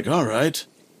look like. All right.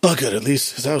 Oh, good. At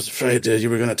least, because I was afraid you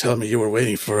were going to tell me you were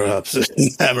waiting for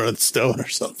Hammer and Stone or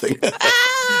something.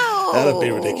 That'd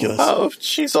be ridiculous. Oh,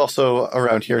 she's also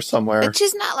around here somewhere. But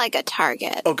she's not like a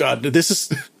target. Oh God, this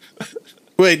is.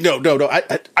 Wait, no.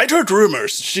 I'd heard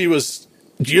rumors. She was.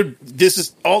 This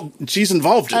is all. She's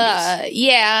involved in this.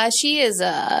 Yeah, she is.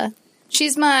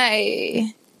 She's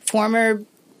my former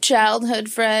childhood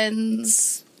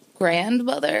friend's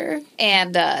grandmother,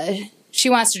 and she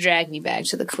wants to drag me back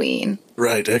to the Queen.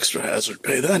 Right, extra hazard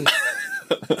pay then.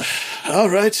 All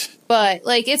right. But,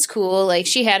 it's cool.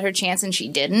 She had her chance and she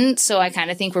didn't, so I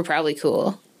kind of think we're probably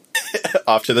cool.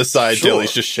 Off to the side, Sure.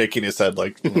 Dilly's just shaking his head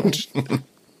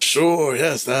Sure,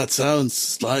 yes, that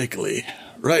sounds likely.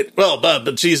 Right, well,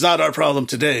 but she's not our problem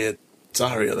today. It's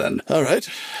Arya then. All right,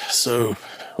 so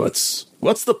what's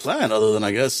the plan other than,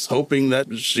 I guess, hoping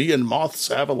that she and Moths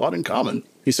have a lot in common?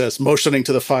 He says, motioning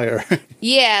to the fire.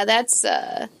 Yeah, that's,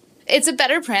 it's a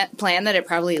better plan than it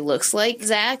probably looks like,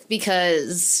 Zach,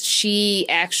 because she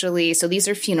actually, so these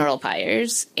are funeral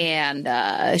pyres, and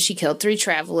she killed 3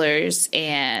 travelers,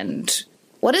 and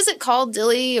what is it called,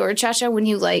 Dilly or Cha-Cha, when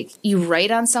you write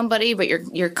on somebody, but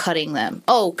you're cutting them?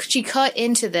 Oh, she cut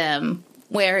into them.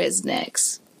 Where is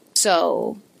Nyx?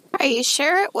 So... Are you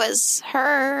sure it was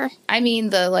her? I mean,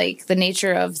 the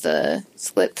nature of the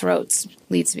slit throats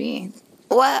leads me.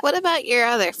 What about your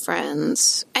other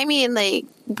friends? I mean,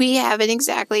 we haven't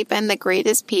exactly been the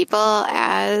greatest people,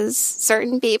 as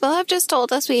certain people have just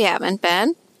told us we haven't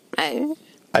been.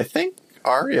 I think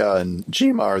Arya and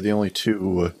Jima are the only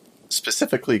 2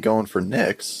 specifically going for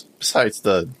Nyx, besides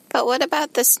the... But what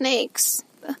about the snakes?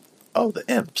 Oh, the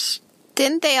imps.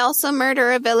 Didn't they also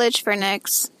murder a village for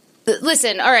Nyx?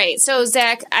 Listen, all right, so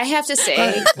Zach, I have to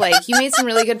say, you made some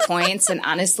really good points, and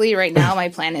honestly, right now, my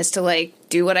plan is to,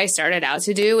 do what I started out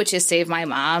to do, which is save my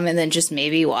mom, and then just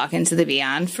maybe walk into the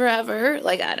beyond forever.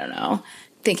 I don't know,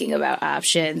 thinking about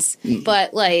options.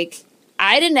 But,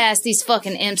 I didn't ask these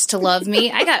fucking imps to love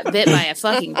me. I got bit by a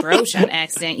fucking brooch on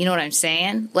accident, you know what I'm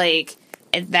saying?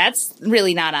 That's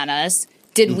really not on us.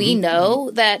 Did we know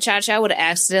that Cha-Cha would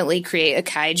accidentally create a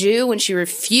kaiju when she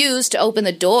refused to open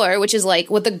the door, which is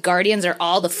what the Guardians are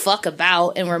all the fuck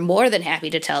about, and we're more than happy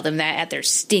to tell them that at their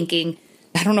stinking,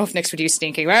 I don't know if Nyx would use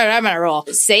stinking, right? I'm on a roll.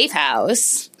 Safe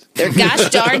house. Their gosh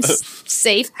darn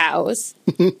safe house.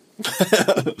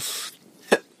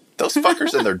 Those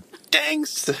fuckers in their dang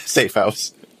safe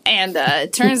house. And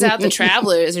it turns out the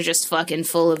travelers are just fucking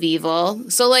full of evil.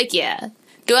 So, yeah.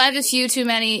 Do I have a few too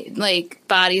many,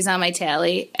 bodies on my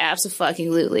tally?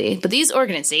 Abso-fucking-lutely. But these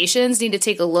organizations need to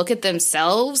take a look at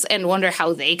themselves and wonder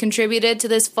how they contributed to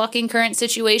this fucking current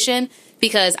situation.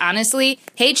 Because, honestly,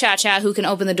 hey, Cha-Cha, who can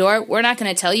open the door, we're not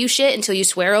going to tell you shit until you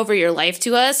swear over your life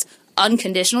to us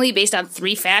unconditionally based on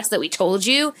 3 facts that we told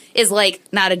you is,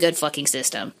 not a good fucking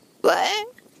system. What?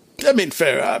 I mean,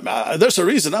 fair. There's a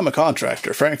reason I'm a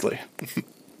contractor, frankly.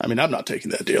 I mean, I'm not taking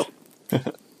that deal.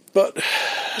 But,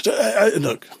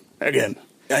 look, again,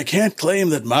 I can't claim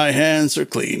that my hands are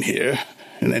clean here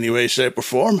in any way, shape, or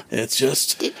form. It's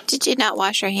just... Did you not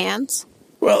wash your hands?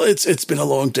 Well, it's been a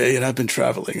long day, and I've been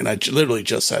traveling, and I literally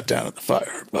just sat down at the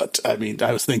fire. But, I mean,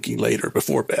 I was thinking later,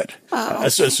 before bed. Oh.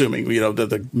 Assuming, that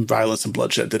the violence and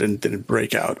bloodshed didn't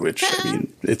break out, which, I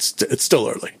mean, it's still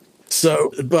early.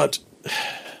 So, but...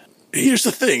 Here's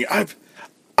the thing.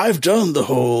 I've done the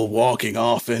whole walking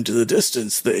off into the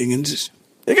distance thing, and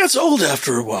it gets old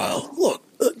after a while. Look,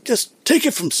 just take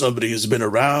it from somebody who's been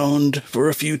around for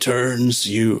a few turns.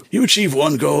 You achieve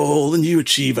one goal, and you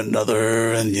achieve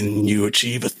another, and then you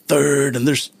achieve a third, and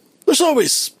there's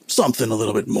always something a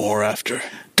little bit more after.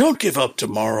 Don't give up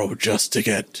tomorrow just to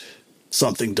get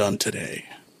something done today,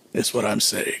 is what I'm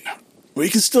saying. We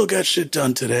can still get shit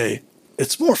done today.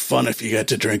 It's more fun if you get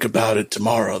to drink about it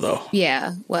tomorrow, though.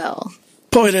 Yeah, well...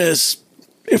 Point is,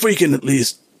 if we can at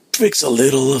least fix a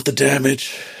little of the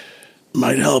damage,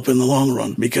 might help in the long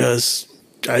run, because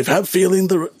I have a feeling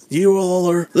you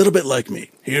all are a little bit like me.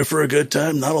 Here for a good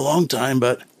time, not a long time,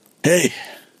 but hey,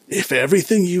 if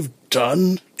everything you've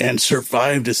done and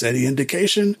survived is any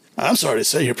indication, I'm sorry to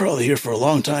say you're probably here for a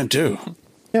long time, too.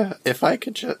 Yeah, if we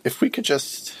could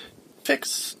just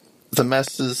fix the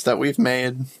messes that we've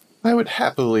made, I would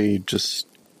happily just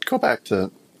go back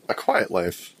to a quiet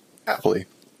life. Happily.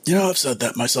 You know, I've said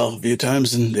that myself a few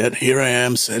times, and yet here I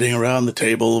am sitting around the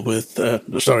table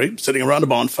sitting around a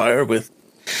bonfire with...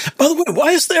 By the way,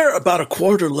 why is there about a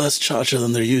quarter less cha-cha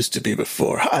than there used to be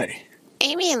before? Hi.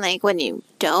 I mean, like, when you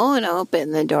don't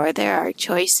open the door, there are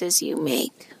choices you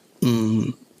make.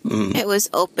 It was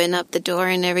open up the door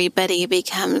and everybody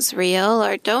becomes real,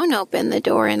 or don't open the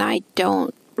door and I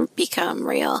don't become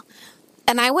real.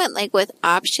 And I went, like, with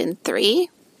option 3.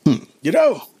 You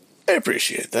know, I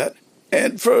appreciate that.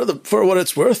 And for what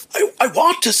it's worth, I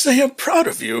want to say I'm proud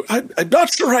of you. I'm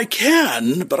not sure I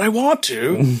can, but I want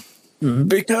to.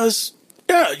 Because,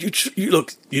 yeah, you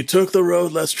took the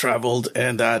road less traveled,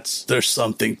 and there's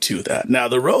something to that. Now,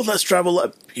 the road less traveled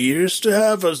appears to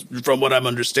have, from what I'm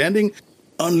understanding,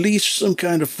 unleashed some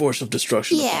kind of force of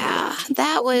destruction. Yeah,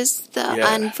 that was the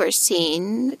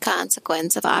unforeseen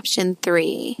consequence of option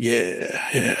 3.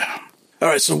 Yeah. All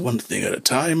right, so one thing at a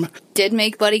time. Did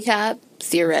make Buddy Cop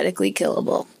theoretically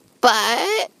killable.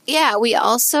 But, yeah, we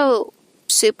also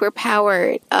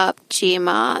superpowered up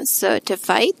Jima to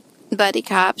fight Buddy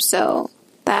Cop, so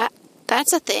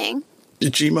that's a thing.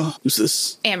 Jima, who's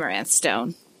this? Amaranth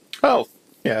Stone. Oh,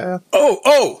 yeah.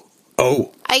 Oh!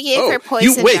 I gave her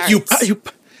poison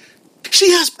darts.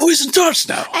 She has poison darts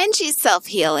now. And she's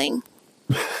self-healing.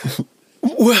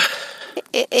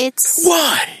 It's...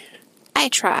 Why? I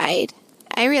tried.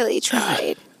 I really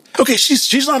tried. Okay,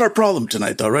 she's not our problem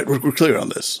tonight, though, right? We're clear on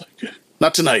this.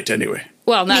 Not tonight, anyway.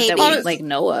 Well, not Maybe. that we,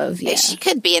 know of, yeah. She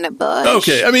could be in a bush.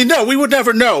 Okay, I mean, no, we would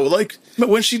never know. Like,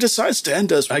 when she decides to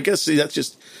end us, I guess that's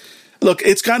just... Look,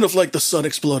 it's kind of like the sun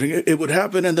exploding. It would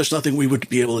happen, and there's nothing we would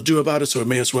be able to do about it, so we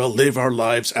may as well live our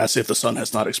lives as if the sun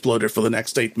has not exploded for the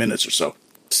next 8 minutes or so.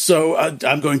 So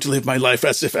I'm going to live my life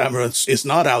as if Amaranth is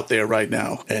not out there right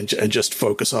now, and just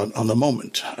focus on the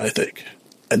moment, I think.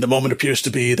 And the moment appears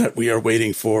to be that we are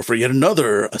waiting for yet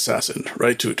another assassin,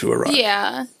 right, to arrive.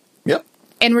 Yeah. Yep.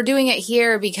 And we're doing it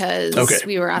here because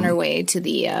we were on our way to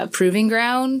the proving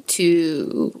ground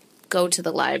to go to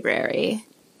the library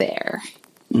there.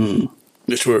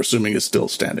 Which we're assuming is still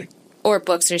standing. Or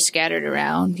books are scattered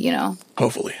around,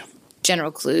 Hopefully.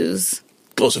 General clues.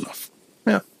 Close enough.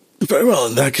 Yeah. Very well,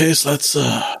 in that case, let's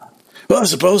I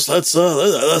suppose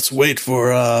let's wait for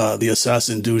the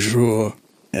assassin du jour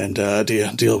and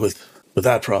deal with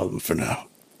that problem for now.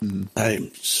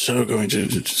 I'm so going to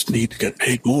just need to get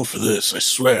paid more for this, I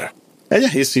swear. And yeah,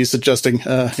 he's adjusting,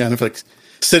 kind of like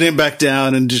sitting back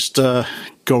down and just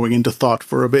going into thought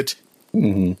for a bit.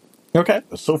 Mm-hmm. Okay.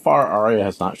 So far, Arya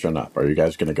has not shown up. Are you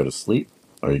guys going to go to sleep?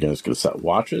 Are you guys going to set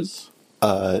watches?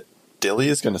 Dilly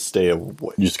is going to stay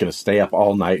awake. You're just going to stay up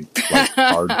all night, like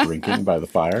hard drinking by the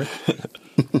fire?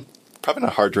 Probably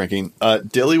not hard drinking.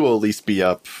 Dilly will at least be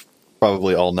up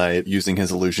probably all night, using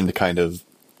his illusion to kind of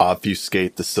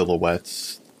obfuscate the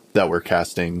silhouettes that we're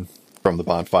casting from the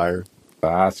bonfire.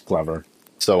 That's clever.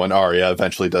 So when Arya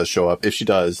eventually does show up, if she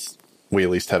does, we at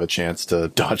least have a chance to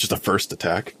dodge the first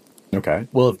attack. Okay.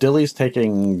 Well, if Dilly's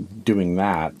doing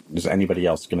that, is anybody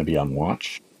else going to be on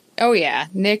watch? Oh, yeah.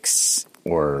 Nyx.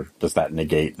 Or does that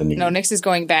negate the need? No, Nyx is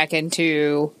going back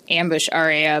into ambush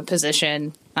Arya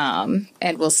position,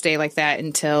 and will stay like that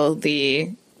until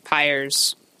the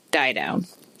pyres die down.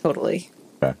 Totally.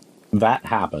 Okay. That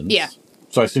happens. Yeah.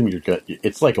 So I assume you're good.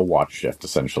 It's like a watch shift,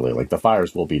 essentially. Like the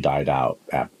fires will be died out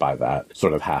by that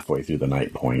sort of halfway through the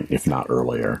night point, if not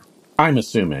earlier. I'm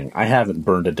assuming. I haven't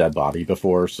burned a dead body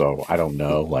before, so I don't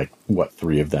know what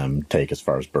 3 of them take as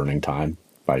far as burning time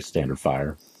by standard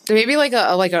fire. Maybe like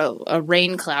a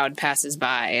rain cloud passes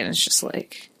by and it's just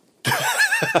like...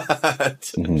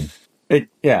 Mm-hmm.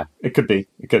 It could be.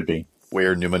 It could be.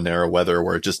 Weird Numenera weather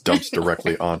where it just dumps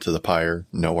directly onto the pyre,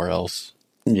 nowhere else.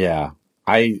 Yeah.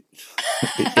 It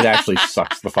actually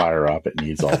sucks the fire up. It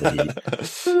needs all the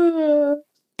heat.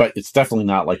 But it's definitely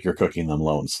not like you're cooking them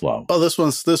low and slow. Oh, this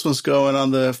one's going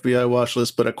on the FBI watch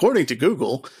list, but according to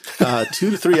Google, 2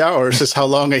 to 3 hours is how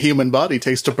long a human body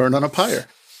takes to burn on a pyre.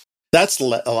 That's a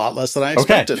lot less than I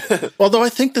expected. Okay. Although I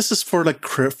think this is for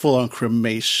full-on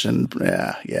cremation.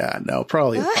 No,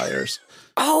 probably the pyres.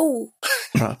 Oh,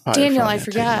 Daniel, I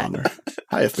forgot.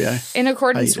 Hi, FBI. In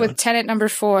accordance with tenet number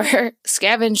 4,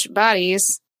 scavenge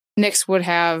bodies, Nyx would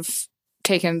have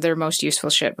taken their most useful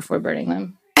shit before burning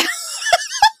them.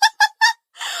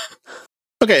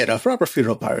 Okay, a proper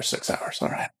funeral pyre 6 hours. All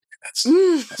right. That's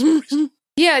reasonable.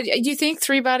 Yeah, do you think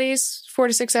 3 bodies, 4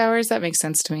 to 6 hours? That makes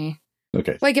sense to me.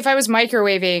 Okay. Like if I was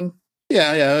microwaving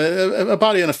Yeah, a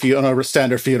body on a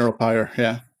standard funeral pyre.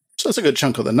 Yeah, so that's a good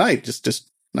chunk of the night. Just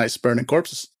nice burning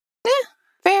corpses. Yeah,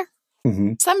 fair.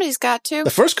 Mm-hmm. Somebody's got to. The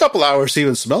first couple hours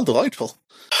even smell delightful,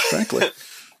 frankly.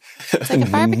 It's like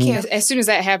a barbecue. As soon as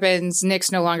that happens,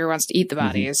 Nix no longer wants to eat the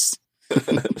bodies.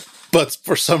 But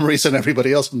for some reason,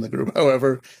 everybody else in the group,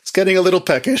 however, is getting a little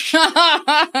peckish.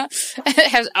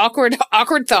 It has awkward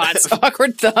thoughts.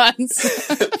 Awkward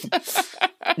thoughts.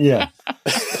 Yeah.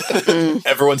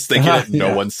 Everyone's thinking it.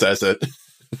 No one says it.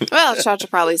 Well, Cha-Cha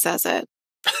probably says it.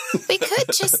 We could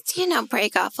just,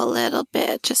 break off a little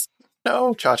bit. Just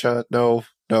No, Cha-Cha. No.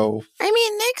 I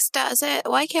mean, Nix does it.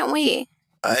 Why can't we?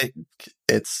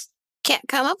 Can't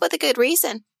come up with a good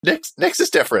reason. Nix is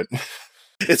different.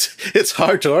 It's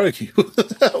hard to argue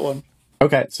with that one.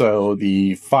 Okay, so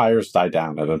the fires die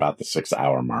down at about the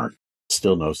 6-hour mark.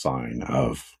 Still no sign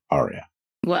of Arya.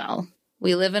 Well,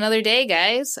 we live another day,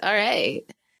 guys. All right.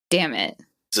 Damn it.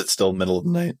 Is it still middle of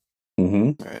the night?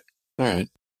 Mm-hmm. All right.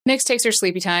 Nix takes her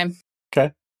sleepy time.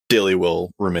 Okay. Dilly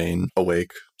will remain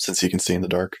awake since he can see in the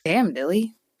dark. Damn,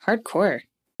 Dilly. Hardcore.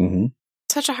 Mm-hmm.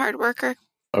 Such a hard worker.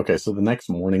 Okay, so the next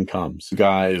morning comes. You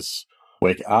guys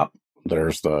wake up.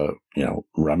 There's the,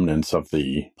 remnants of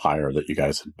the pyre that you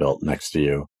guys had built next to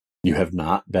you. You have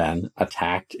not been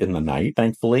attacked in the night,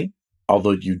 thankfully.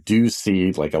 Although you do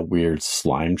see like a weird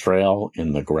slime trail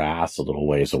in the grass a little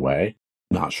ways away.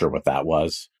 Not sure what that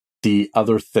was. The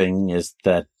other thing is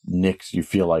that, Nix, you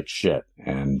feel like shit,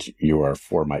 and you are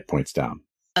 4 might points down.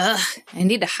 Ugh, I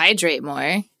need to hydrate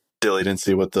more. Dilly didn't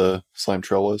see what the slime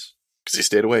trail was because he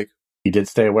stayed awake. He did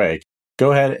stay awake.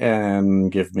 Go ahead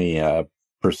and give me a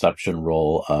perception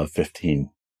roll of 15.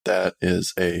 That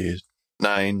is a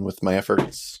 9 with my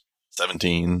efforts.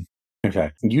 17.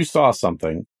 Okay. You saw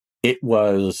something. It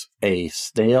was a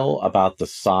snail about the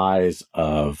size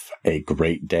of a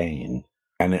Great Dane,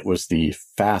 and it was the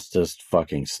fastest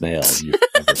fucking snail you've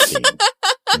ever seen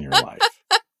in your life.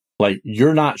 Like,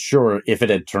 you're not sure if it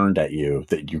had turned at you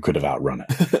that you could have outrun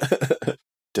it.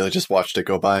 Dilly just watched it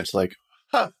go by. It's like,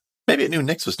 maybe it knew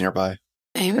Nix was nearby.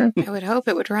 I would hope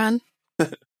it would run. All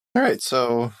right,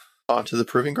 so on to the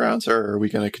proving grounds, or are we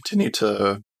going to continue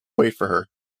to wait for her?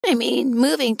 I mean,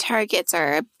 moving targets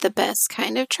are the best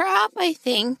kind of trap, I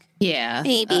think. Yeah.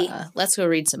 Maybe. Let's go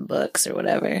read some books or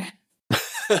whatever.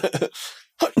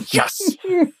 Yes!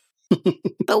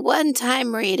 The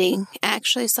one-time reading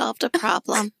actually solved a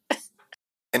problem.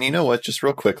 And you know what? Just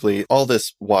real quickly, all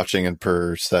this watching and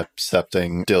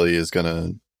percepting, Dilly is going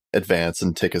to advance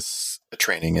and take us a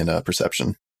training in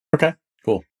perception. Okay,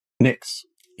 cool. Nix,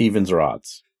 evens or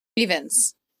odds?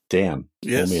 Evens. Dan,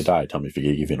 roll me a die. Tell me if you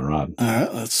get even or odd. All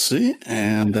right, let's see.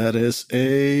 And that is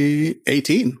a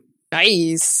 18.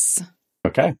 Nice.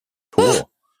 Okay, cool.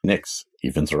 Nix,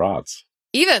 evens or odds?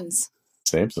 Evens.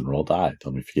 Samson, roll die.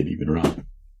 Tell me if you get even or odd.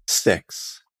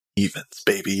 6. Evens,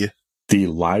 baby. The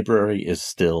library is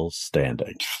still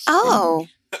standing. Oh.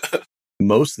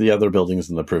 Most of the other buildings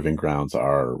in the proving grounds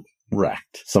are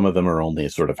wrecked. Some of them are only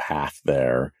sort of half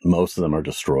there. Most of them are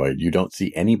destroyed. You don't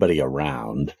see anybody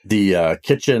around. The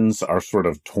kitchens are sort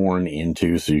of torn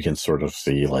into, so you can sort of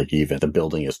see like even the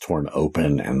building is torn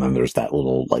open, and then there's that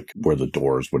little like where the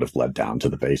doors would have led down to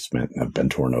the basement and have been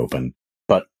torn open.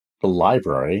 But the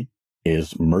library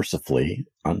is mercifully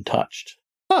untouched.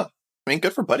 Huh. I mean,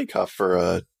 good for Buddy Cop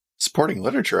for supporting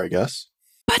literature, I guess.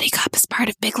 Buddy Cop is part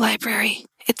of Big Library.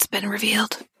 It's been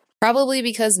revealed. Probably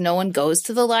because no one goes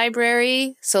to the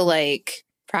library. So,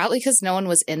 probably because no one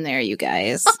was in there, you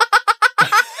guys.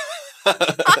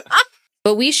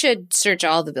 But we should search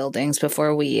all the buildings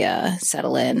before we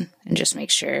settle in and just make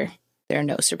sure there are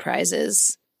no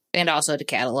surprises. And also to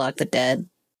catalog the dead.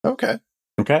 Okay.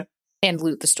 And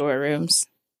loot the storerooms.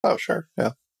 Oh, sure.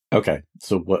 Yeah. Okay.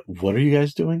 So what are you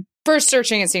guys doing? First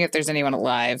searching and seeing if there's anyone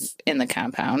alive in the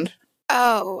compound.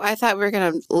 Oh, I thought we were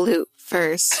going to loot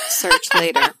first, search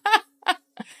later.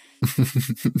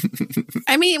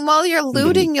 I mean, while you're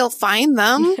looting, you'll find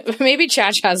them. Maybe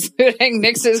Cha-Cha's looting.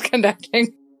 Nix is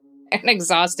conducting an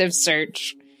exhaustive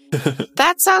search.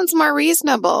 That sounds more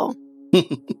reasonable.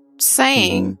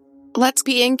 Saying, let's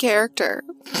be in character.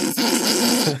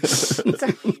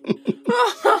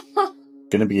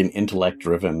 Going to be an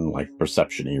intellect-driven,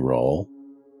 perception-y roll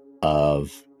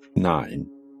of 9.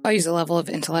 I'll use a level of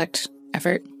intellect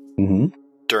effort. Mm-hmm.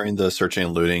 During the searching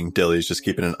and looting, Dilly's just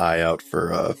keeping an eye out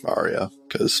for Arya,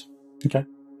 because... Okay.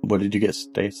 What did you get,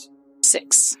 Stace?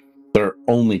 6. There are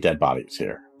only dead bodies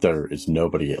here. There is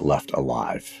nobody left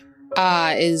alive.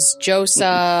 Is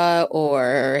Josa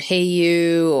or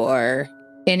Heiyu or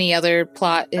any other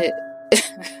plot...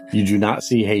 You do not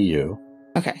see Heiyu.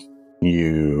 Okay.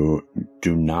 You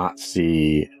do not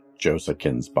see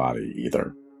Josekin's body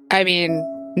either. I mean,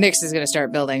 Nyx is going to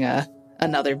start building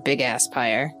another big-ass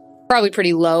pyre. Probably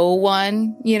pretty low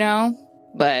one,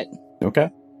 but... Okay.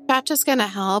 Chacha's going to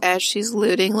help as she's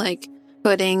looting, like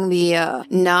putting the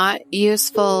not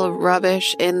useful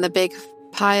rubbish in the big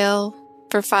pile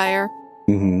for fire.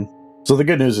 Mm-hmm. So the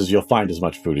good news is you'll find as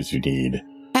much food as you need.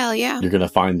 Hell yeah. You're going to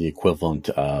find the equivalent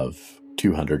of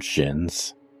 200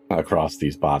 shins across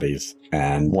these bodies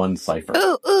and one cipher.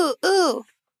 Ooh.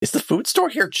 Is the food store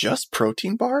here just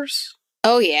protein bars?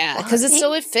 Oh, yeah, because it's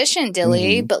so efficient,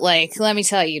 Dilly. Mm-hmm. But, let me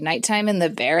tell you, nighttime in the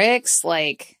barracks,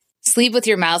 sleep with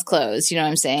your mouth closed. You know what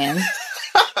I'm saying?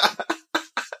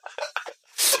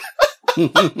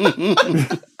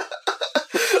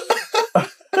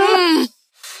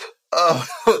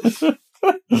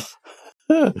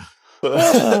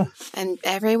 And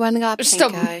everyone got pink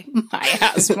eye. My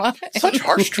asthma. Such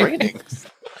harsh training.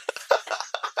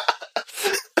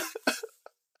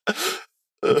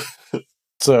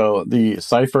 So the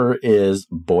cipher is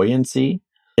buoyancy.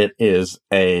 It is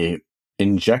a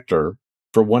injector.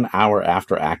 For 1 hour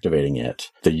after activating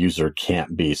it, the user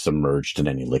can't be submerged in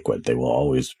any liquid. They will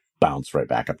always bounce right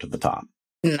back up to the top.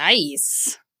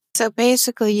 Nice. So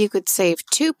basically, you could save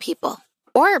 2 people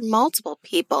or multiple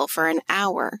people for an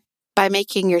hour by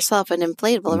making yourself an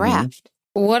inflatable raft.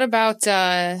 What about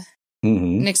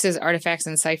Nyx's artifacts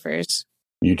and ciphers?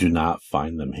 You do not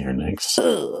find them here, Nyx.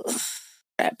 Ugh.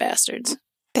 Rat bastards.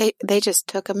 They just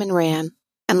took them and ran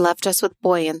and left us with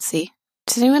buoyancy.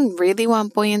 Does anyone really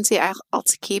want buoyancy? I'll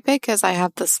keep it because I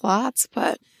have the slots,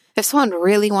 but if someone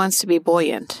really wants to be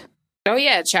buoyant. Oh,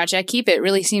 yeah, Cha-Cha, keep it.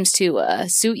 Really seems to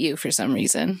suit you for some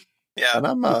reason. Yeah, and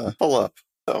I'm full up.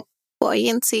 So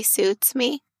Buoyancy suits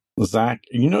me. Zach,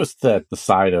 you notice that the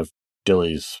side of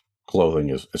Dilly's clothing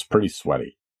is pretty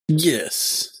sweaty.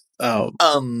 Yes. Oh.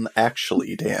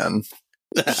 Actually, Dan.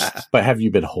 But have you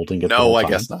been holding it? No, I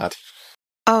guess not.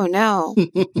 Oh, no.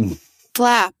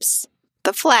 Flaps.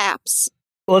 The flaps.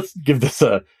 Let's give this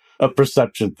a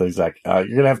perception thing, Zach. You're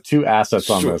going to have 2 assets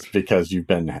on this because you've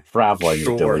been traveling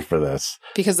with Dilly for this.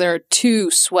 Because there are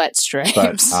 2 sweat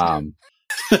stripes.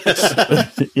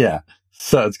 But, yeah.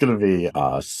 So it's going to be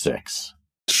 6.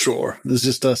 Sure. This is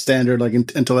just a standard,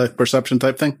 intellect perception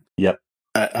type thing? Yep.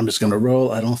 I'm just going to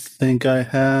roll. I don't think I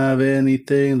have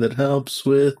anything that helps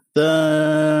with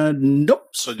that. Nope.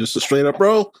 So just a straight up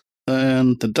roll.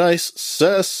 And the dice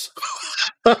says,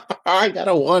 I got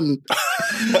a 1.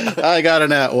 I got a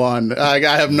nat 1. I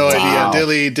have no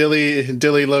idea.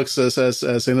 Dilly looks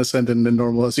as innocent and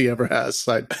normal as he ever has.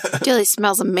 Dilly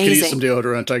smells amazing. Could use some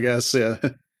deodorant, I guess. Yeah.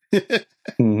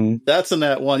 Mm-hmm. That's a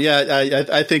nat 1. Yeah,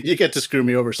 I think you get to screw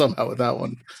me over somehow with that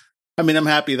one. I mean, I'm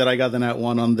happy that I got the nat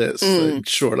 1 on this.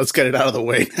 Sure, let's get it out of the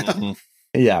way now.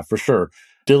 Mm-hmm. Yeah, for sure.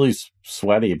 Dilly's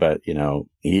sweaty, but,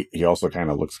 he also kind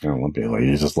of looks kind of lumpy.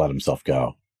 He just let himself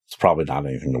go. It's probably not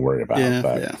anything to worry about.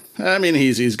 Yeah. I mean,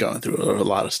 he's going through a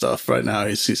lot of stuff right now.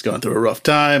 He's going through a rough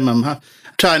time. I'm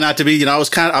trying not to be. I was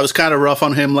kind of rough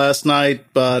on him last night,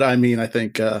 but I mean, I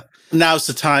think now's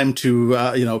the time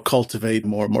to cultivate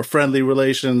more friendly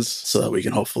relations so that we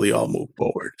can hopefully all move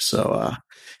forward. So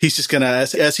he's just gonna,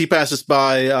 as he passes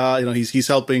by, he's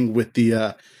helping with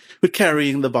the. With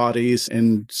carrying the bodies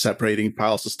and separating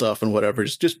piles of stuff and whatever,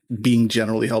 just being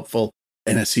generally helpful.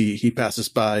 And as he passes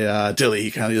by Dilly,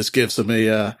 he kind of just gives him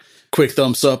a quick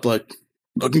thumbs up, like,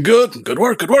 looking good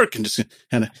work, and just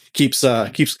kind of keeps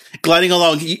gliding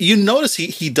along. You notice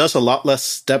he does a lot less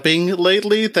stepping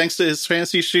lately, thanks to his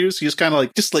fancy shoes. He just kind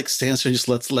of stands there, and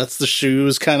just lets the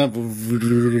shoes kind of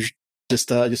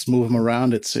just move him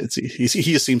around. He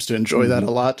just seems to enjoy that a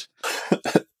lot.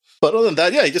 But other than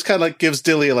that, yeah, he just kind of gives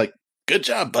Dilly a good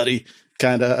job, buddy,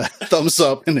 kind of thumbs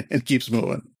up and keeps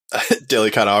moving. Dilly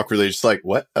kind of awkwardly just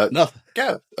what? Nothing.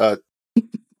 Yeah.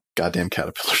 Goddamn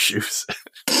caterpillar shoes.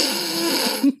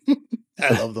 I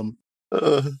love them.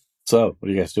 So, what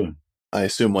are you guys doing? I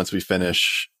assume once we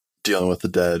finish dealing with the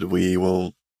dead, we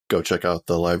will go check out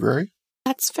the library.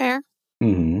 That's fair.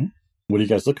 Mm-hmm. What are you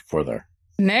guys looking for there?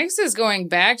 Nyx is going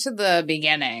back to the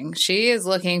beginning. She is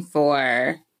looking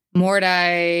for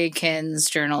Mordaikin's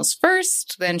journals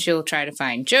first, then she'll try to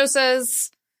find Josa's.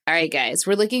 All right, guys,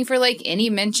 we're looking for any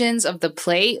mentions of the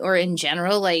plate or in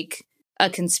general, a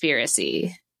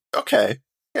conspiracy. Okay,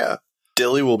 yeah.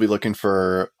 Dilly will be looking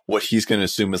for what he's going to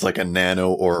assume is a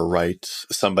nano or a right.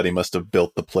 Somebody must have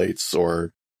built the plates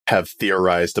or have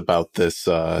theorized about this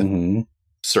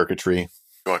circuitry. You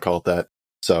want to call it that?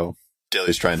 So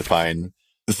Dilly's trying to find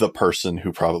the person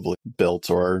who probably built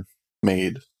or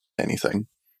made anything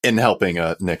in helping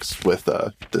Nyx with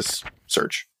this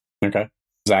search. Okay.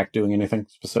 Zach doing anything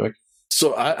specific?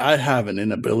 So I have an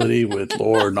inability with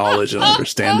lore, knowledge, and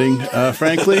understanding,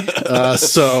 frankly.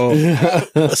 So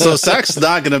Zach's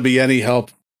not going to be any help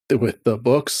with the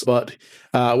books, but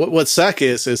what Zach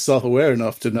is self-aware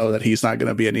enough to know that he's not going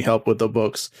to be any help with the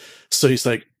books. So he's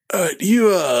like,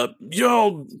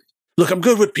 y'all, look, I'm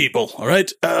good with people, all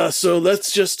right? So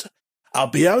I'll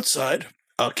be outside.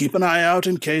 I'll keep an eye out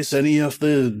in case any of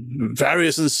the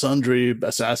various and sundry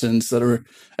assassins that are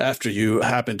after you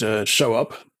happen to show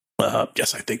up.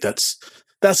 Yes, I think that's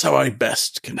how I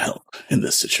best can help in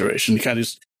this situation. He kind of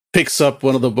just picks up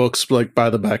one of the books like by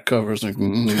the back covers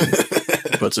and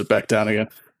puts it back down again.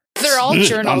 They're all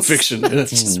journals. Nonfiction.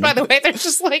 Just by the way, they're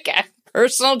just like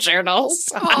personal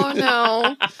journals. Oh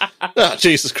no! Oh,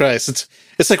 Jesus Christ!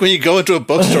 It's like when you go into a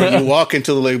bookstore and you walk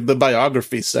into the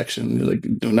biography section. You're like,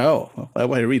 no, why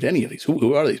would I read any of these?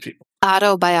 Who are these people?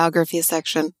 Autobiography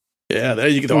section. Yeah, there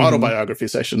you get the autobiography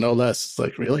section, no less. It's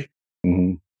like, really?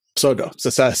 Mm-hmm. So no,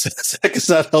 Zach is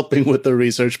not helping with the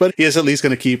research, but he is at least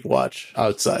going to keep watch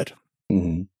outside.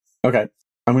 Mm-hmm. Okay.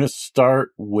 I'm going to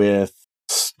start with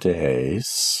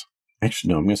Stace.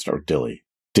 Actually, no, I'm going to start with Dilly.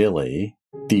 Dilly,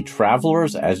 the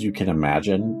travelers, as you can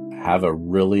imagine, have a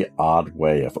really odd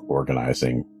way of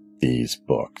organizing these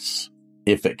books,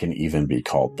 if it can even be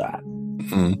called that.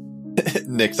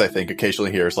 Mm-hmm. Nix, I think,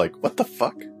 occasionally hears like, what the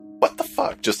fuck? What the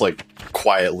fuck? Just like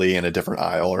quietly in a different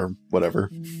aisle or whatever.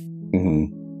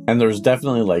 Mm-hmm. And there's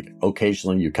definitely like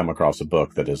occasionally you come across a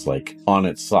book that is like on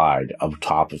its side up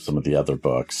top of some of the other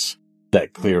books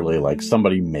that clearly like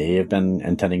somebody may have been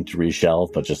intending to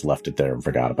reshelve but just left it there and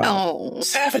forgot about it. Oh,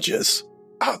 Savages!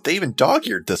 Oh, they even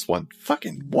dog-eared this one.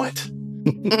 Fucking what?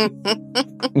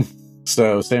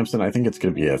 So, Samson, I think it's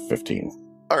going to be a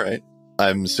 15. All right.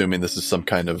 I'm assuming this is some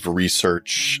kind of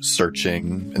research,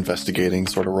 searching, investigating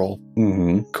sort of role.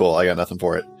 Mm-hmm. Cool, I got nothing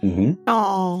for it. Mm-hmm.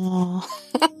 oh.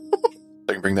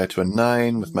 I can bring that to a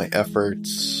 9 with my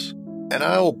efforts, and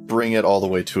I'll bring it all the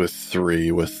way to a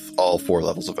 3 with all 4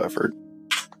 levels of effort.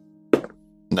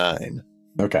 9.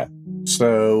 Okay.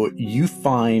 So you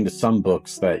find some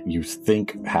books that you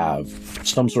think have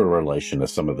some sort of relation to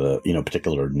some of the,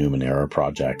 particular Numenera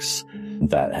projects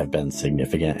that have been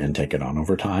significant and taken on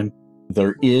over time.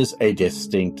 There is a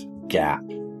distinct gap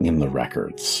in the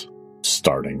records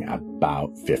starting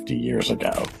about 50 years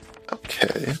ago.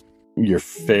 Okay. You're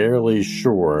fairly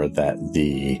sure that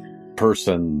the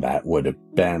person that would have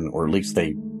been, or at least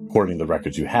according to the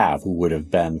records you have, who would have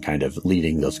been kind of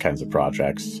leading those kinds of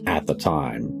projects at the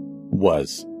time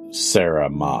was Sarah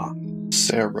Ma.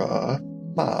 Sarah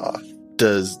Ma.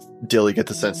 Does Dilly get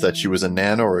the sense that she was a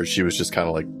nano, or she was just kind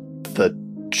of like the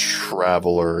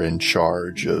traveler in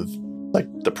charge of, like,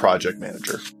 the project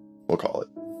manager, we'll call it?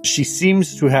 She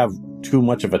seems to have too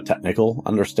much of a technical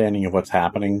understanding of what's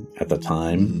happening at the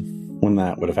time when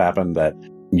that would have happened that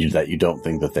you don't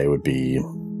think that they would be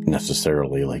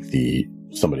necessarily like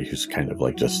somebody who's kind of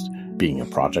like just being a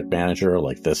project manager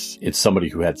like this. It's somebody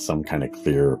who had some kind of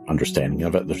clear understanding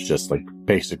of it. There's just like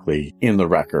basically in the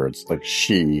records, like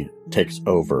she takes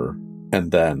over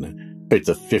and then it's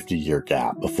a 50-year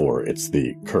gap before it's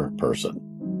the current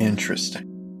person.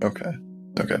 Interesting. Okay.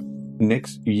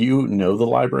 Nix, you know the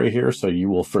library here, so you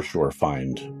will for sure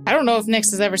find... I don't know if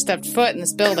Nix has ever stepped foot in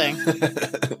this building.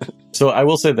 So I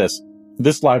will say this.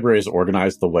 This library is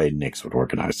organized the way Nix would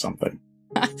organize something.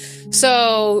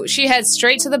 So she heads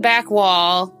straight to the back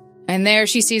wall, and there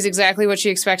she sees exactly what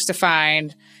she expects to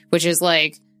find, which is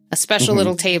like a special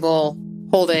little table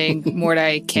holding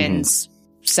Mordaikin's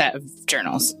set of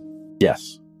journals.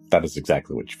 Yes, that is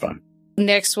exactly what you find.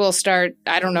 Nix will start,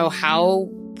 I don't know how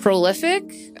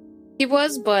prolific he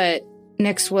was, but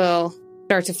Nix will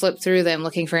start to flip through them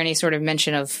looking for any sort of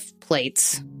mention of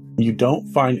plates. You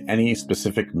don't find any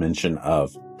specific mention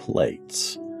of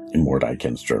plates in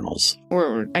Mordaikin's journals.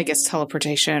 Or, I guess,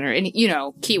 teleportation or any,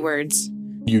 keywords.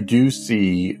 You do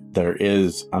see there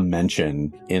is a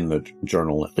mention in the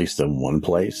journal, at least in one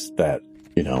place, that,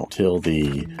 till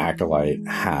the Acolyte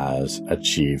has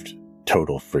achieved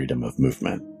total freedom of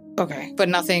movement. Okay, but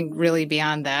nothing really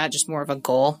beyond that, just more of a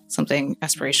goal, something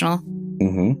aspirational.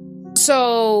 Mm-hmm.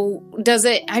 So does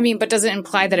it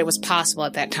imply that it was possible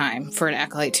at that time for an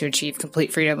Acolyte to achieve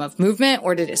complete freedom of movement,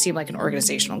 or did it seem like an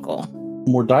organizational goal?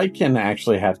 Mordaikin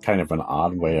actually had kind of an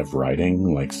odd way of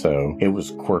writing, so it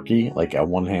was quirky. On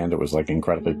one hand, it was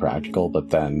incredibly practical, but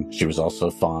then she was also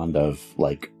fond of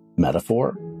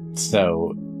metaphor.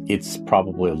 So it's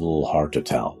probably a little hard to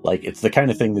tell. It's the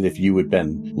kind of thing that if you had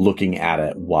been looking at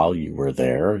it while you were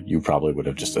there, you probably would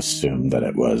have just assumed that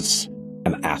it was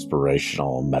an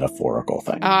aspirational, metaphorical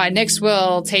thing. Nix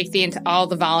will take all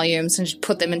the volumes and just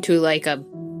put them into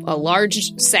a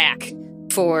large sack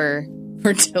for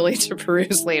for Tilly to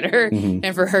peruse later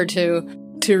and for her to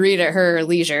read at her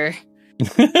leisure.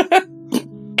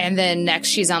 And then next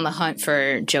she's on the hunt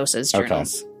for Josa's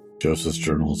journals. Okay. Josa's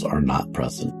journals are not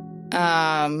present.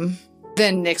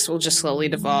 Then Nyx will just slowly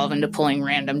devolve into pulling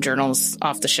random journals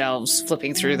off the shelves,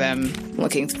 flipping through them,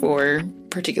 looking for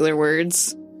particular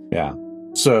words. Yeah.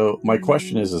 So my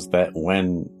question is that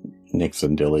when Nyx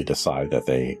and Dilly decide that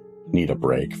they need a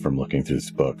break from looking through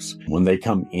these books, when they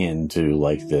come into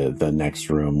like the next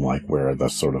room, like where the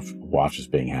sort of watch is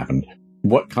being happened,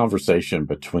 what conversation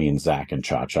between Zach and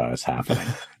Cha-Cha is happening?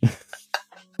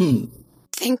 I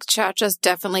think Cha-Cha's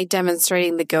definitely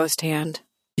demonstrating the ghost hand.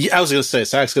 Yeah, I was going to say,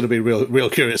 Zach's going to be real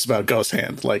curious about Ghost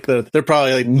Hand. Like, they're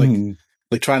probably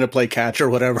like trying to play catch or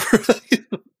whatever.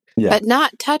 Yeah. But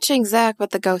not touching Zach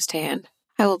with the ghost hand.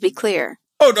 I will be clear.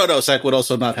 Oh, no, Zach would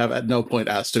also not have at no point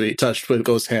asked to be touched with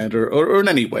Ghost Hand or in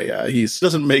any way. He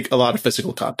doesn't make a lot of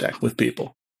physical contact with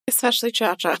people. Especially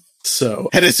Cha-Cha. So,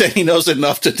 and he knows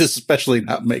enough to especially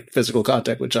not make physical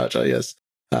contact with Cha-Cha, yes.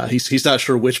 He's not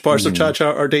sure which parts of Cha-Cha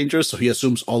are dangerous, so he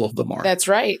assumes all of them are. That's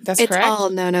right. That's correct. It's all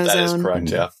no-no zone. That is correct,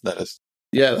 yeah. That is.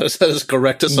 Yeah, that is a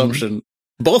correct assumption.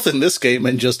 Both in this game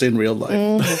and just in real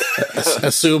life.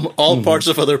 Assume all parts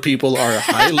of other people are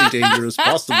highly dangerous,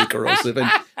 possibly corrosive, and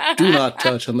do not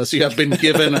touch unless you have been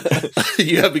given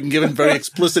very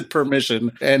explicit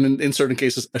permission and in certain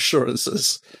cases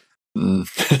assurances.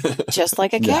 Just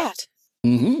like a cat.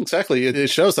 Exactly. It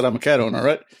shows that I'm a cat owner,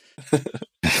 right?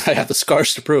 I have the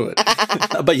scars to prove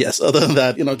it. But yes, other than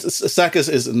that, Zach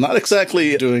is not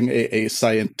exactly doing a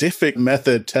scientific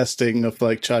method testing of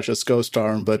like Cha-Cha's ghost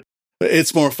arm, but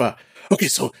it's more of a, okay,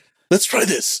 so let's try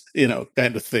this,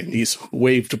 kind of thing. He's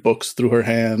waved books through her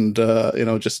hand,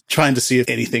 just trying to see if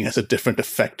anything has a different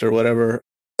effect or whatever.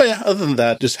 But yeah, other than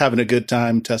that, just having a good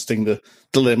time testing the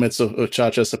limits of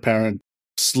Cha-Cha's apparent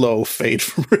slow fade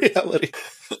from reality.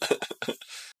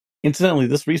 Incidentally,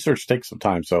 this research takes some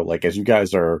time. So, like, as you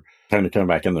guys are trying to come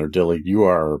back in there, Dilly, you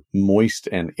are moist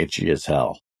and itchy as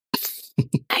hell.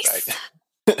 Nice.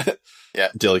 Yeah,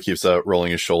 Dilly keeps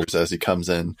rolling his shoulders as he comes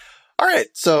in. All right,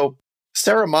 so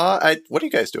Sarah Ma, what are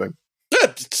you guys doing?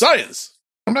 Good science.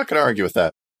 I'm not going to argue with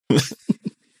that.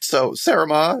 So, Sarah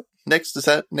Ma, Nyx, does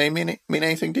that name mean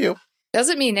anything to you?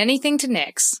 Doesn't mean anything to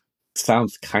Nyx.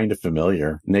 Sounds kind of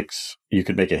familiar. Nyx, you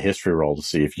could make a history roll to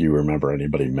see if you remember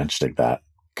anybody mentioning that.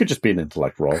 Could just be an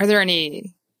intellect roll. Are there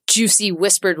any juicy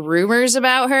whispered rumors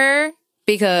about her?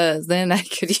 Because then I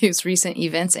could use recent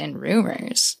events and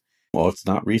rumors. Well, it's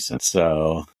not recent,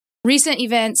 so... Recent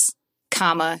events,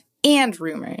 and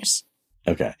rumors.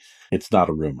 Okay. It's not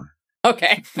a rumor.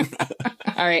 Okay.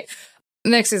 All right.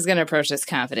 Nyx is going to approach this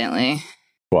confidently.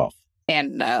 12.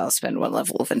 And I'll spend one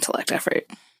level of intellect effort.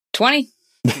 20.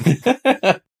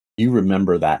 You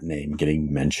remember that name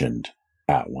getting mentioned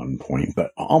at one point,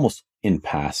 but almost in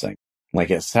passing. Like,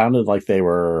 it sounded like they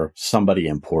were somebody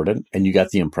important, and you got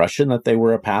the impression that they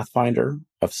were a Pathfinder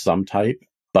of some type,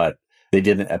 but they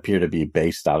didn't appear to be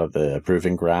based out of the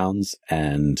Proving Grounds,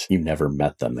 and you never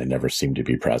met them. They never seemed to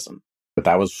be present. But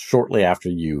that was shortly after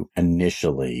you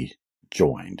initially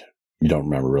joined. You don't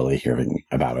remember really hearing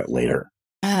about it later.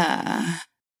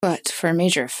 But for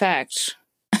major effect...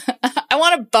 I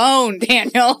want a bone,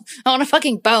 Daniel. I want a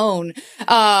fucking bone.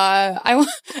 I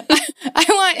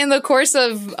want in the course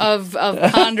of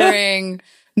pondering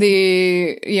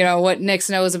the, what Nyx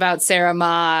knows about Sarah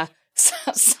Ma,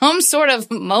 some sort of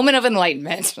moment of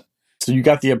enlightenment. So you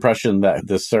got the impression that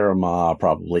the Sarah Ma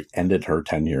probably ended her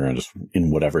tenure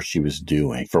in whatever she was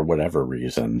doing for whatever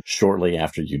reason shortly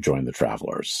after you joined the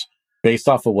Travelers. Based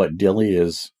off of what Dilly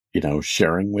is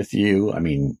sharing with you, I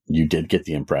mean, you did get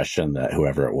the impression that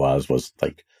whoever it was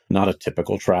like not a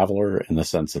typical traveler in the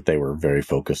sense that they were very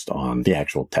focused on the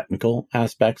actual technical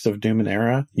aspects of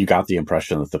Numenera. You got the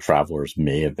impression that the Travelers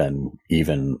may have been,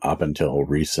 even up until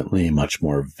recently, much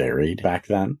more varied back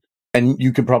then. And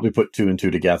you could probably put two and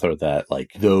two together that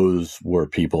like those were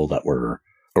people that were,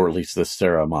 or at least this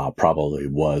Sarah Ma probably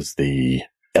was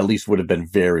at least would have been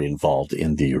very involved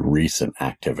in the recent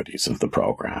activities of the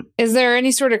program. Is there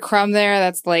any sort of crumb there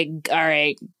that's like, all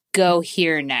right, go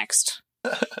here next?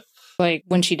 Like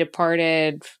when she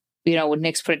departed, when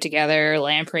Nyx put it together,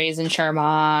 Lampreys and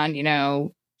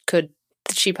Charmand, could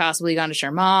she possibly gone to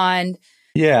Charmand?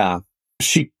 Yeah,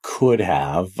 she could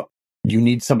have. You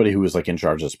need somebody who was like in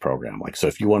charge of this program. Like, so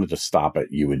if you wanted to stop it,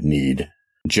 you would need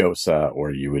Josa,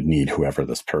 or you would need whoever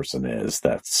this person is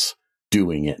that's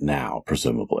doing it now,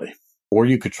 presumably. Or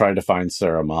you could try to find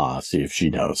Sarah Ma, see if she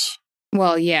knows.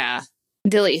 Well, yeah.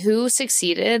 Dilly, who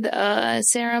succeeded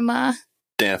Sarah Ma?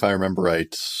 Dan, if I remember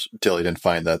right, Dilly didn't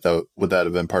find that, though. Would that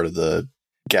have been part of the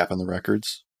gap in the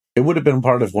records? It would have been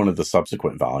part of one of the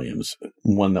subsequent volumes,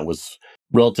 one that was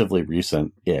relatively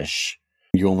recent-ish.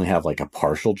 You only have like a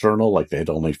partial journal, like they had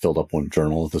only filled up one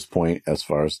journal at this point as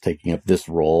far as taking up this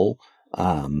role.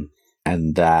 And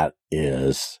that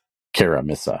is Kara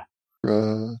Missa.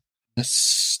 You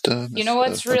know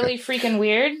what's really freaking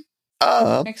weird?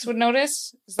 Nix would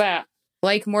notice is that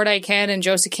like Mordai Ken and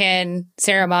Josikin,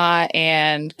 Sarah Ma,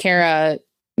 and Kara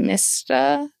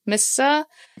Missa. Why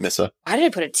did I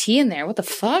put a T in there? What the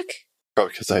fuck? Oh,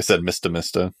 because I said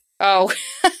Mista. Oh.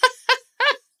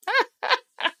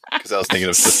 Because I was thinking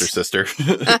of sister.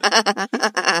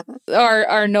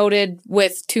 are noted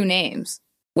with two names,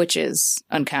 which is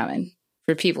uncommon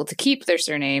for people to keep their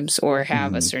surnames or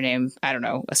have a surname, I don't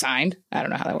know, assigned. I don't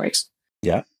know how that works.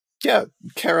 Yeah. Yeah,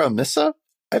 Kara Missa,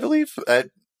 I believe.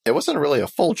 It wasn't really a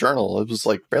full journal. It was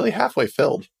like barely halfway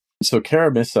filled. So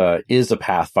Kara Missa is a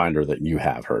Pathfinder that you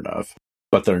have heard of,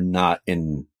 but they're not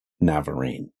in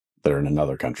Navarine. They're in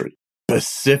another country.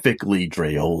 Specifically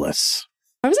Draeolus.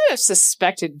 I was a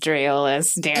suspected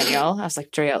Draeolus, Daniel. I was like,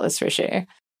 Draeolus for sure.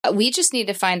 We just need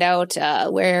to find out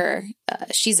where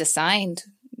she's assigned,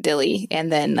 Dilly,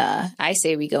 and then I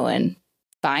say we go and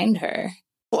find her.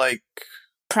 Like...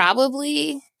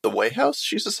 Probably... the Way House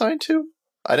she's assigned to?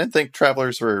 I didn't think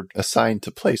travelers were assigned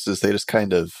to places. They just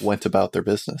kind of went about their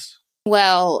business.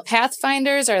 Well,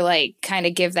 Pathfinders are like, kind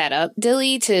of give that up,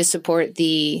 Dilly, to support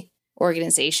the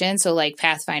organization. So like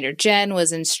Pathfinder Jen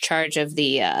was in charge of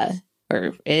the...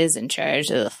 or is in charge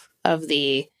of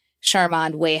the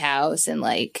Charmand Way House, and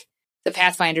like the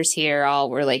Pathfinders here all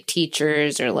were like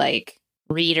teachers or like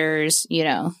readers, you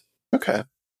know. Okay.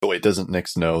 But wait, doesn't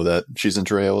Nix know that she's in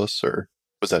Draeolus, or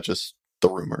was that just the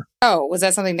rumor? Oh, was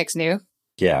that something Nix knew?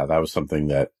 Yeah, that was something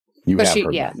that you have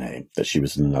heard that name, that she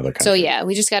was in another country. So yeah,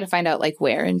 we just got to find out like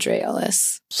where in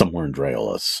Draeolus. Somewhere in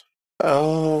Draeolus.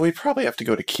 Oh, we probably have to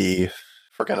go to Key if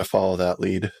we're going to follow that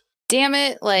lead. Damn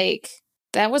it, like,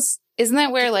 isn't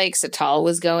that where, like, Satal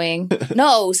was going?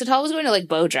 No, Satal was going to, like,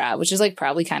 Bodra, which is, like,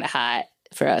 probably kind of hot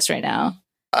for us right now.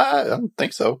 I don't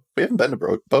think so. We haven't been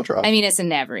to Bodra. I mean, it's in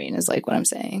Navarine, is, like, what I'm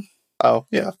saying. Oh,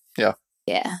 yeah.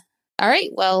 All right,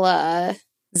 well,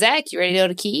 Zach, you ready to go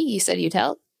to Key? You said you'd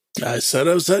help. I said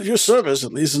I was at your service,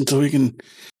 at least until we can,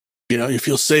 you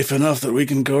feel safe enough that we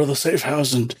can go to the safe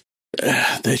house, and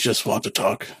they just want to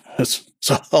talk. That's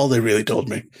all they really told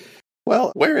me.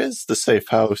 Well, where is the safe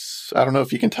house? I don't know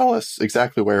if you can tell us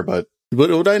exactly where, but...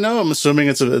 What would I know? I'm assuming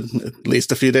it's at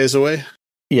least a few days away.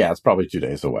 Yeah, it's probably 2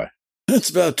 days away. It's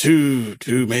about two,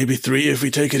 maybe 3 if we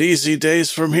take it easy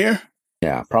days from here.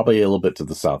 Yeah, probably a little bit to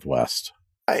the southwest.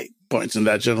 Points in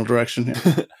that general direction.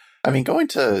 Yeah. I mean, going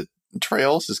to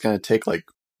Trails is going to take, like,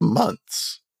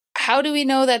 months. How do we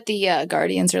know that the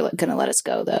Guardians are going to let us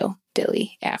go, though,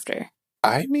 Dilly, after?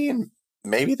 I mean,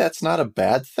 maybe that's not a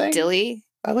bad thing. Dilly?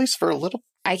 At least for a little.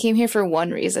 I came here for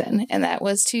one reason, and that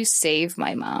was to save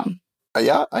my mom.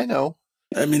 Yeah, I know.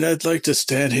 I mean, I'd like to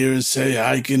stand here and say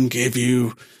I can give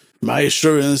you my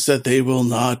assurance that they will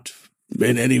not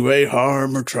in any way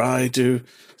harm or try to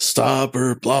stop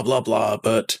or blah, blah, blah,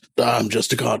 but I'm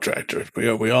just a contractor.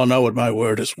 We all know what my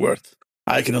word is worth.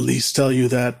 I can at least tell you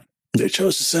that they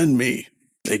chose to send me.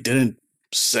 They didn't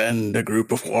send a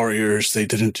group of warriors. They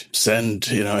didn't send,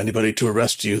 anybody to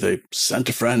arrest you. They sent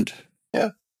a friend.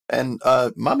 Yeah. And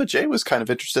Mama J was kind of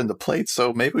interested in the plate,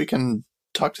 so maybe we can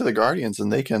talk to the Guardians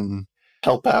and they can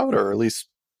help out, or at least...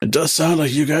 It does sound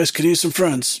like you guys could use some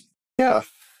friends. Yeah,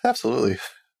 absolutely.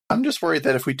 I'm just worried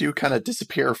that if we do kind of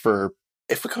disappear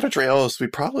if we go to Draeolus,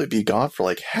 we'd probably be gone for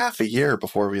like half a year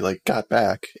before we got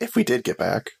back, if we did get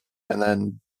back. And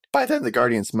then by then the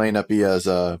Guardians might not be as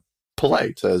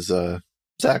polite as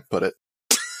Zach put it.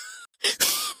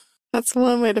 That's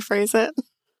one way to phrase it.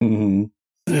 Mm-hmm.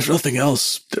 And if nothing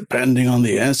else, depending on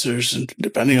the answers and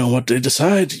depending on what they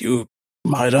decide, you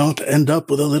might end up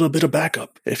with a little bit of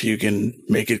backup if you can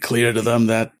make it clear to them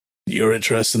that your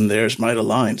interest and theirs might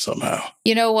align somehow.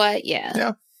 You know what? Yeah.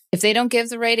 Yeah. If they don't give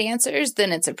the right answers,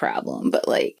 then it's a problem. But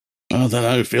well, then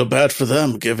I feel bad for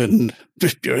them, given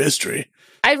your history.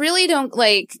 I really don't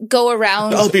go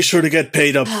around. I'll be sure to get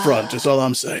paid up front, is all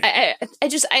I'm saying. I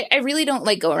really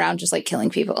don't go around just killing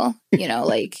people.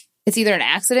 It's either an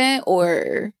accident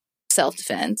or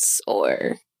self-defense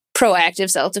or proactive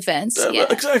self-defense. Yeah.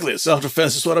 Exactly.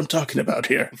 Self-defense is what I'm talking about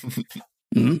here.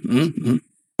 Mm-hmm.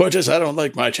 But just, I don't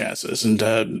like my chances.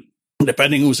 And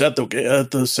depending who's at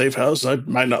the safe house, I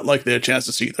might not like their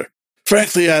chances either.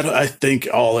 Frankly, I think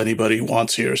all anybody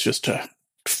wants here is just to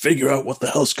figure out what the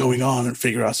hell's going on and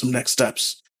figure out some next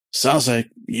steps. Sounds like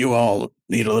you all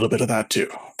need a little bit of that too.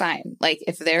 Fine.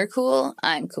 If they're cool,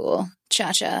 I'm cool.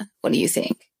 Cha-Cha, what do you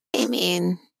think? I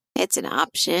mean, it's an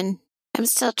option. I'm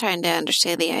still trying to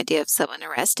understand the idea of someone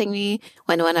arresting me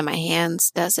when one of my hands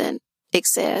doesn't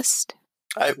exist.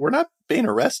 We're not being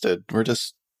arrested. We're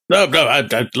just... No,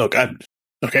 look, I'm...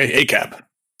 Okay, ACAB.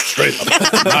 Straight up.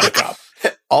 I'm not a cop.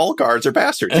 All guards are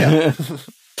bastards, yeah.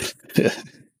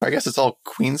 I guess it's all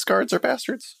Queen's guards are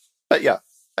bastards. But yeah,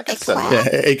 I guess so. Yeah,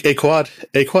 a quad.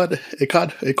 I think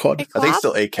it's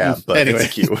still ACAB, but anyway.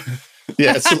 it's a Q.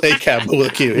 Yeah, it's still ACAB with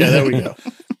a Q. Yeah,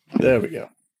 there we go.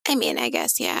 I mean, I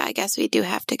guess we do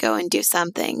have to go and do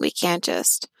something. We can't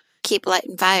just keep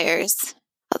lighting fires.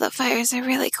 Although fires are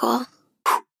really cool.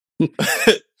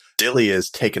 Dilly is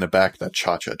taken aback that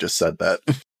Cha-Cha just said that.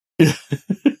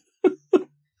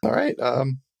 All right.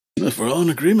 If we're all in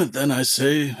agreement, then I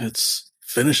say let's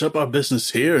finish up our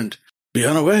business here and be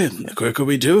on our way. The quicker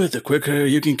we do it, the quicker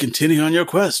you can continue on your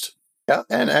quest. Yeah,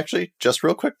 and actually, just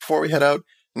real quick before we head out,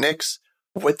 Nix,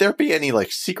 would there be any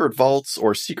secret vaults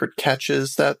or secret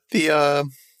catches that the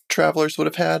travelers would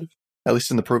have had, at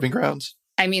least in the proving grounds?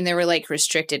 I mean, there were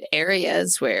restricted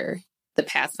areas where the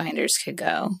Pathfinders could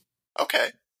go. Okay.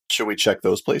 Should we check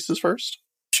those places first?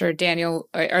 Sure, Daniel.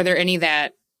 Are there any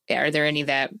that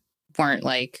weren't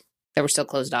that were still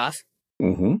closed off?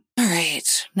 Mm-hmm. All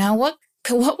right. Now, what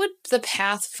would the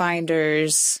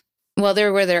Pathfinders? Well,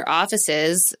 there were their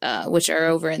offices, which are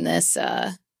over in this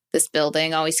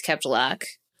building, always kept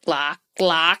locked. God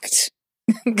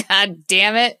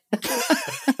damn it!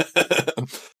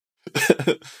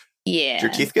 Yeah. Did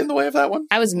your teeth get in the way of that one?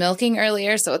 I was milking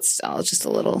earlier, so it's just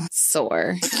a little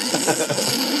sore.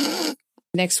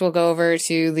 Next, we'll go over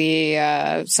to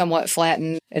the somewhat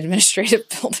flattened administrative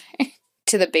building,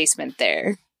 to the basement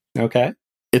there. Okay.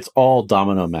 It's all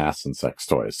domino masks and sex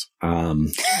toys.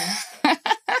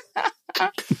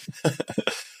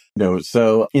 No,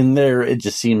 so in there, it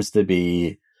just seems to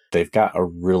be, they've got a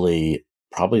really,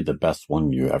 probably the best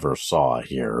one you ever saw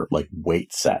here,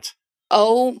 weight set.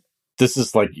 Oh. This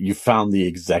is you found the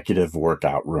executive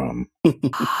workout room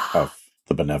of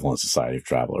the Benevolent Society of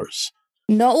Travelers.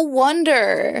 No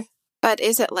wonder. But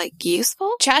is it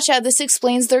useful? Cha-Cha, this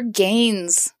explains their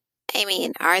gains. I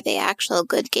mean, are they actual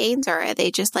good gains or are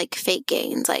they just fake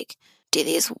gains? Do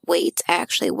these weights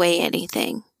actually weigh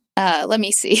anything? Let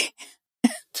me see.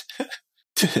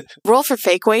 Roll for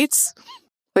fake weights,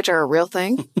 which are a real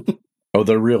thing. Oh,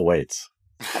 they're real weights.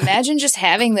 Imagine just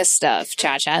having this stuff,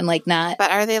 Cha-Cha, and not.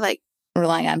 But are they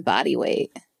relying on body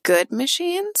weight? Good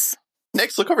machines?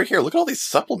 Next, look over here. Look at all these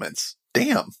supplements.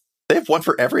 Damn. They have one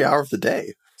for every hour of the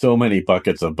day. So many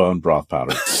buckets of bone broth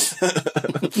powder.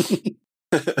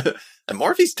 And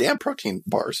more of these damn protein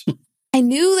bars. I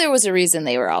knew there was a reason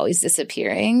they were always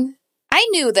disappearing. I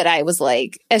knew that I was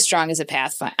as strong as a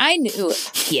Pathfinder. I knew.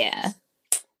 Yeah.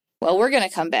 Well, we're going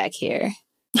to come back here.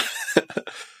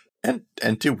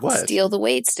 And do what? Steal the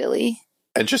weights, Dilly.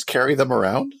 And just carry them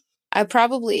around? I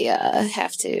probably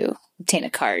have to obtain a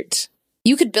cart.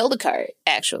 You could build a cart,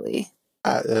 actually.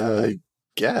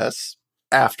 Guess.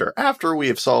 After we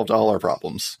have solved all our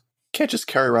problems. Can't just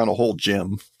carry around a whole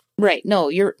gym. Right. No,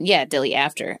 Dilly,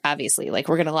 after, obviously. We're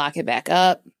going to lock it back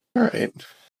up. All right.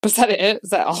 Was that it?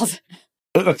 Is that all?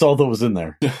 That's all that was in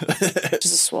there. Just a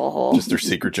swole hole. Just their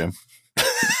secret gym.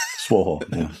 Swole hole,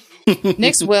 yeah.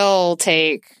 Nix will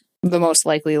take the most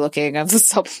likely looking of the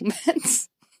supplements.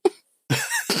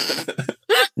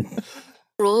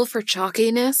 Roll for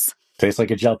chalkiness. Tastes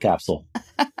like a gel capsule.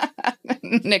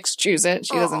 Nix chews it.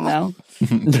 She doesn't know.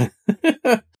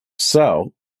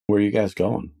 So, where are you guys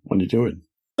going? What are you doing?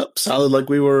 Sounded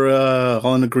we were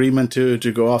all in agreement to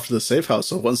go off to the safe house.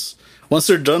 So once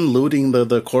they're done looting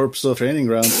the corpse of training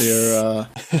grounds here,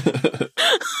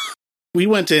 we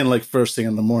went in first thing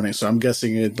in the morning. So I'm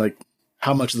guessing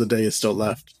how much of the day is still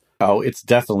left. Oh, it's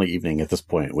definitely evening at this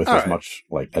point with much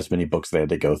as many books they had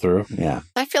to go through. Yeah.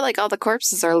 I feel all the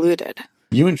corpses are looted.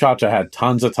 You and Cha-Cha had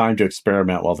tons of time to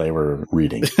experiment while they were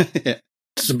reading.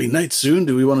 This will be night soon.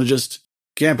 Do we want to just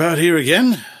camp out here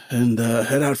again and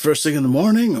head out first thing in the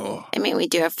morning? Or I mean, we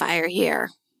do have fire here.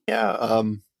 Yeah.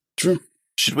 True.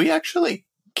 Should we actually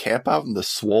camp out in the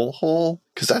swole hole?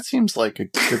 Because that seems like a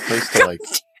good place to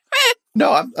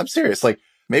No, I'm serious.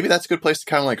 Maybe that's a good place to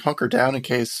kind of hunker down in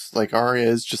case Arya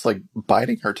is just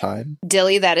biding her time.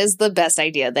 Dilly, that is the best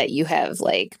idea that you have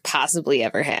possibly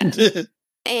ever had.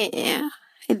 Yeah.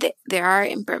 There are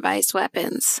improvised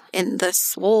weapons in the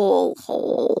swole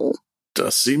hole.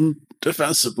 Does seem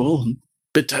defensible.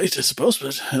 Bit tight, I suppose,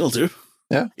 but it'll do.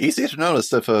 Yeah, easy to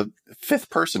notice if a fifth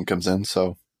person comes in,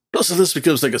 so... Also, this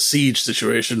becomes a siege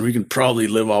situation. We can probably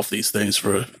live off these things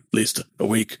for at least a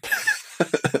week.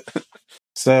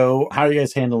 So, how are you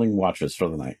guys handling watches for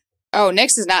the night? Oh,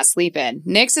 Nix is not sleeping.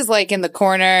 Nix is in the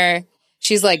corner,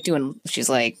 She's like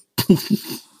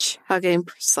chugging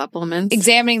supplements,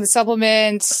 examining the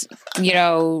supplements,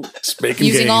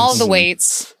 using all of the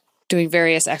weights, doing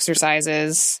various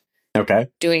exercises. Okay.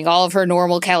 Doing all of her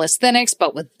normal calisthenics,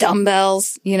 but with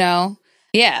dumbbells,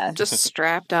 Yeah. Just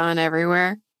strapped on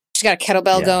everywhere. She's got a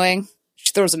kettlebell going.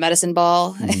 She throws a medicine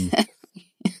ball.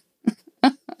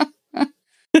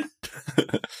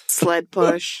 Sled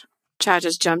push. Cha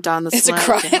just jumped on the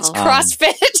sled. It's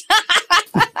CrossFit.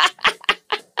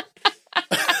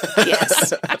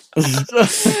 Yes.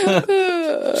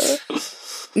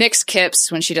 Nyx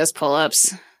kips when she does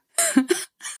pull-ups.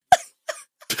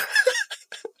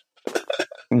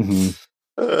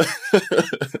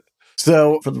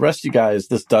 So for the rest of you guys,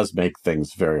 this does make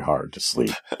things very hard to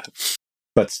sleep.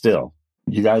 But still,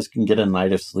 you guys can get a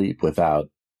night of sleep without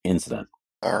incident.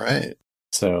 All right.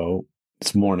 So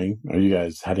it's morning. Are you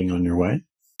guys heading on your way?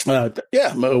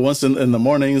 Yeah. Once in the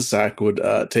morning, Zach would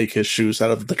take his shoes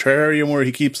out of the terrarium where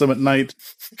he keeps them at night.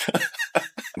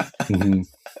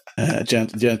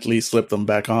 Gently slip them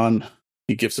back on.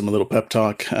 He gives them a little pep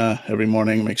talk every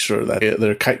morning, make sure that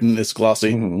their chitin is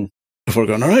glossy. Before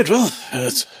going, all right, well,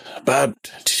 it's about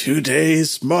 2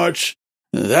 days march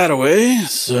that away,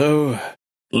 so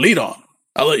lead on.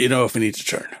 I'll let you know if we need to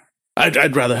turn.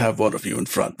 I'd rather have one of you in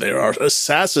front. There are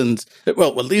assassins,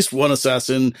 well, at least one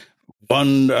assassin,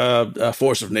 one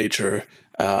force of nature,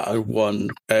 one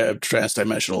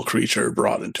trans-dimensional creature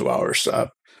brought into ours.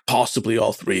 Possibly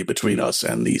all three between us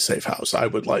and the safe house. I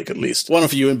would like at least one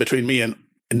of you in between me and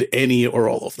any or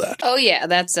all of that. Oh yeah,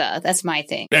 that's my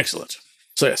thing. Excellent.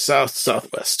 So yeah,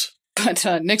 southwest. But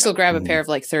Nyx will grab a pair of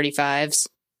 35s,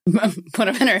 put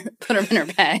them in her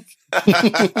bag.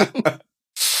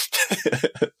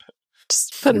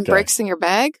 Just putting bricks in your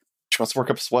bag. She wants to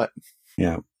work up a sweat.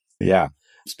 Yeah.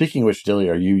 Speaking of which, Dilly,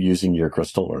 are you using your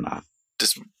crystal or not?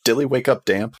 Does Dilly wake up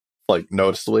damp,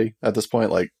 noticeably at this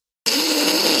point? All right,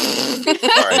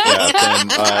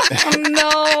 yeah. Then,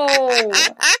 no.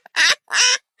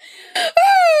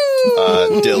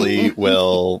 Dilly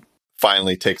will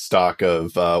finally take stock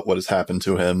of what has happened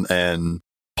to him and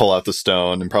pull out the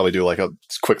stone and probably do a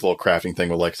quick little crafting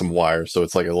thing with some wire. So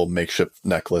it's a little makeshift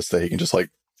necklace that he can just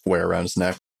wear around his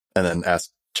neck, and then ask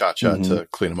Cha-Cha to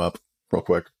clean him up real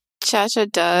quick. Cha-Cha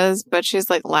does, but she's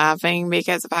laughing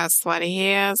because of how sweaty he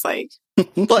is.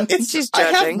 But she's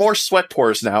I judging. have more sweat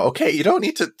pores now. Okay, you don't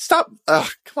need to stop. Come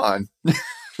on.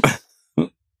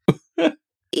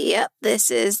 Yep,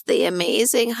 this is the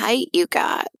amazing height you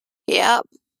got. Yep.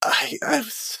 I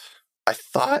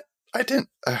thought I didn't.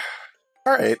 All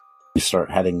right. You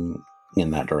start heading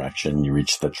in that direction. You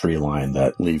reach the tree line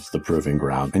that leaves the proving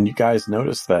ground, and you guys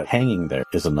notice that hanging there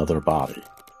is another body.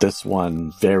 This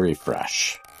one very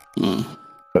fresh,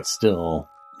 but still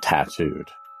tattooed.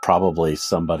 Probably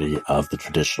somebody of the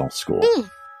traditional school.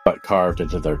 But carved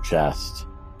into their chest,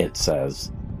 it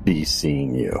says, "Be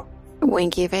seeing you."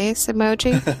 Winky face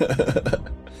emoji.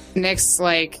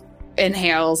 Nyx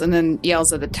inhales and then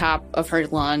yells at the top of her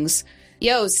lungs,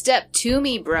 "Yo, step to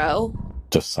me, bro."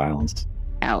 Just silence.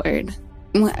 Outward.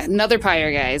 Another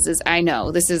pyre, guys. I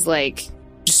know. This is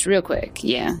just real quick.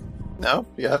 Yeah. No,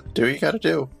 yeah, do what you gotta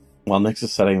do. While Nyx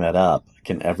is setting that up,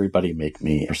 can everybody make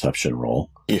me a perception roll?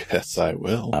 Yes, I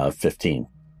will. 15.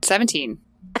 17.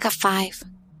 I got 5.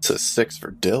 It's a 6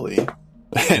 for Dilly.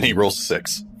 And he rolls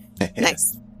 6.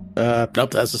 Nice.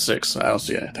 Nope, that's a 6. I don't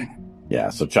see anything. Yeah,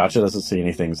 so Cha-Cha doesn't see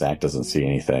anything, Zach doesn't see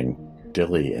anything.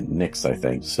 Dilly and Nyx, I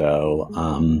think. So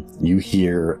you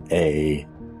hear a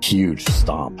huge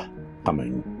stomp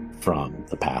coming from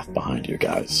the path behind you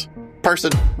guys.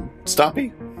 Person,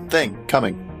 stompy, thing,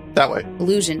 coming. That way.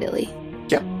 Illusion, Dilly.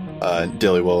 Yep.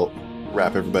 Dilly will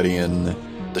wrap everybody in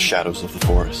the shadows of the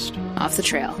forest. Off the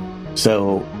trail.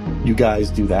 So you guys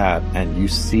do that, and you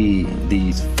see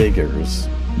these figures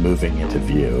moving into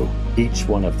view. Each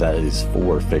one of those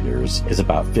 4 figures is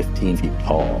about 15 feet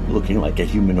tall, looking like a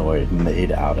humanoid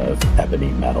made out of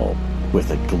ebony metal,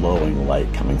 with a glowing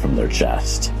light coming from their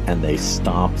chest. And they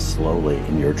stomp slowly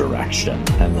in your direction,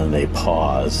 and then they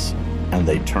pause, and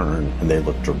they turn, and they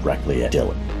look directly at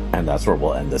Dilly. And that's where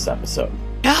we'll end this episode.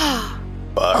 Fuck.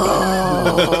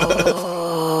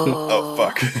 Oh,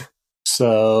 fuck.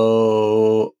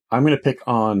 So I'm going to pick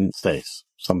on Stace.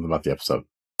 Something about the episode.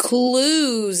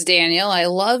 Clues, Daniel. I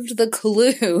loved the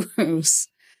clues.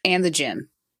 And the gym.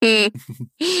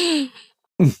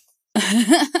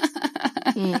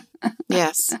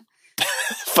 Yes.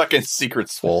 Fucking secret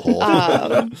swole hole.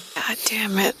 God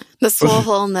damn it. The swole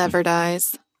hole never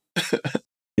dies.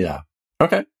 Yeah.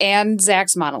 Okay. And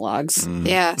Zach's monologues.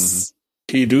 Yes.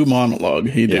 He do monologue.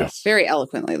 He do. Yes. Very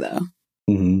eloquently, though.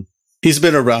 Mm-hmm. He's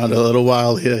been around a little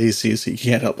while. Yeah, he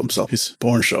can't help himself. He's a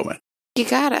born showman. You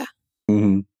gotta.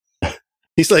 Mm-hmm.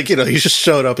 He's like, he just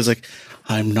showed up. He's like,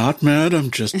 I'm not mad.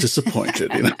 I'm just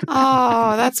disappointed.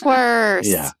 Oh, that's worse.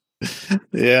 Yeah.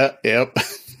 Yeah. Yep.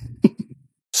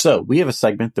 So we have a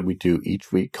segment that we do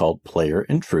each week called Player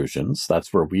Intrusions.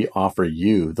 That's where we offer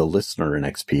you, the listener, an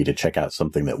XP to check out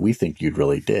something that we think you'd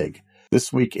really dig.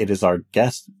 This week, it is our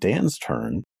guest, Dan's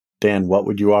turn. Dan, what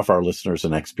would you offer our listeners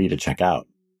an XP to check out?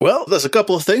 Well, there's a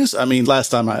couple of things. I mean, last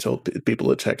time I told people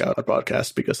to check out our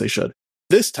podcast because they should.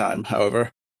 This time,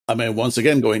 however, I'm once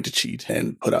again going to cheat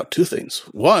and put out two things.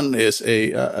 One is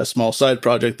a small side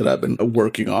project that I've been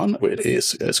working on.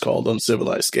 It's called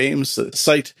Uncivilized Games, a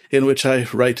site in which I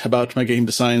write about my game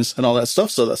designs and all that stuff.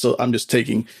 So I'm just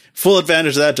taking full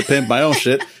advantage of that to pimp my own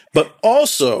shit. But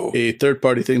also a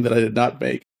third-party thing that I did not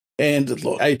make. And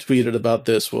look, I tweeted about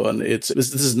this one. This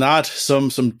is not some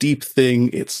deep thing.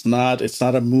 It's not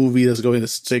a movie that's going to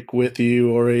stick with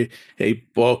you or a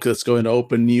book that's going to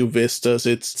open new vistas.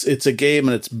 It's a game,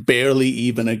 and it's barely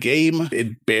even a game.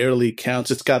 It barely counts.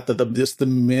 It's got just the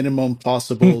minimum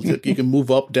possible. You can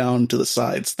move up, down to the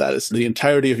sides. That is the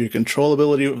entirety of your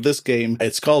controllability of this game.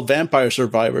 It's called Vampire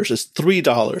Survivors. It's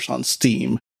 $3 on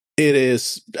Steam. It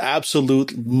is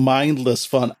absolute mindless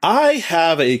fun. I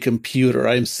have a computer.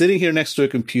 I'm sitting here next to a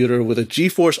computer with a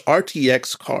GeForce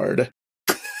RTX card,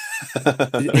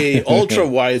 a ultra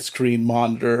widescreen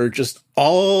monitor, just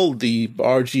all the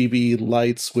RGB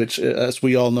lights, which, as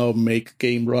we all know, make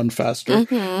game run faster.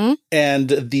 Mm-hmm. And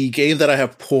the game that I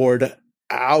have poured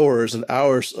hours and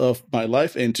hours of my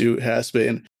life into has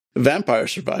been Vampire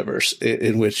Survivors,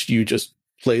 in which you just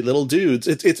play little dudes.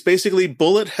 It's basically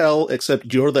bullet hell,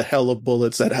 except you're the hell of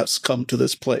bullets that has come to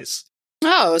this place.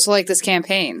 Oh, it's like this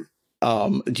campaign.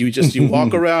 You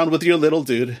walk around with your little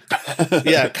dude.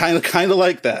 Yeah, kind of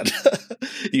like that.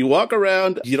 You walk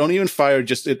around, you don't even fire,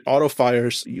 just it auto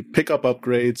fires. You pick up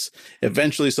upgrades.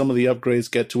 Eventually some of the upgrades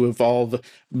get to evolve.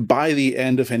 By the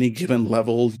end of any given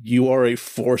level, you are a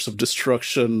force of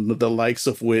destruction, the likes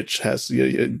of which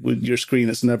your screen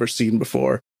has never seen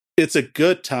before. It's a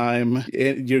good time.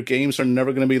 Your games are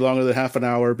never going to be longer than half an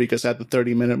hour because at the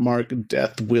 30-minute mark,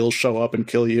 death will show up and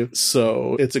kill you.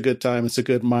 So it's a good time. It's a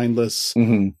good mindless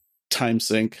time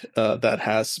sink that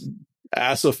has,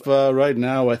 as of right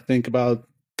now, I think about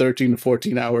 13 to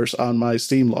 14 hours on my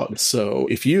Steam log. So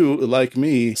if you, like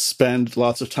me, spend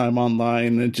lots of time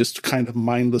online and just kind of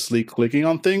mindlessly clicking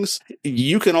on things,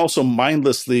 you can also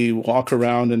mindlessly walk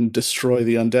around and destroy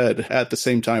the undead at the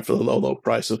same time for the low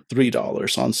price of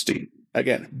 $3 on Steam.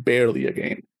 Again, barely a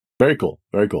game. Very cool.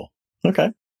 Very cool.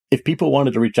 Okay. If people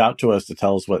wanted to reach out to us to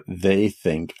tell us what they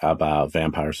think about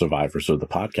Vampire Survivors or the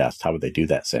podcast, how would they do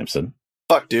that, Samson?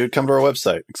 Fuck, dude, come to our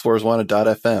website,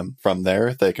 explorerswanted.fm. From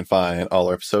there, they can find all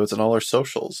our episodes and all our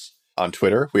socials. On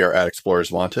Twitter, we are at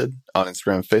Explorers Wanted. On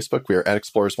Instagram and Facebook, we are at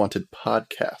Explorers Wanted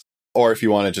Podcast. Or if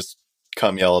you want to just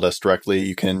come yell at us directly,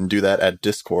 you can do that at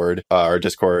Discord. Our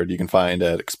Discord you can find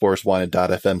at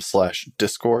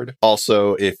explorerswanted.fm/Discord.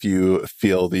 Also, if you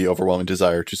feel the overwhelming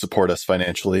desire to support us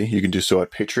financially, you can do so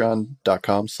at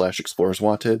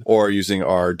patreon.com/explorerswanted or using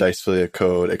our Dice affiliate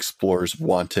code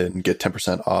explorerswanted and get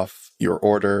 10% off your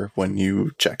order when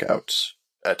you check out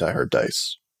at Die Hard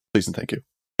Dice. Please and thank you.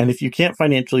 And if you can't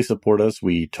financially support us,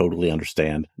 we totally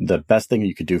understand. The best thing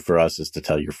you could do for us is to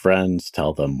tell your friends,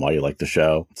 tell them why you like the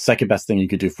show. Second best thing you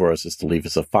could do for us is to leave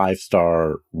us a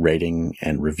 5-star rating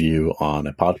and review on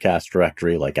a podcast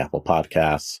directory like Apple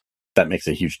Podcasts. That makes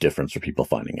a huge difference for people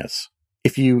finding us.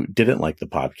 If you didn't like the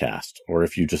podcast, or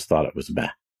if you just thought it was meh,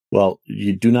 well,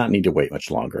 you do not need to wait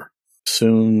much longer.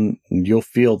 Soon you'll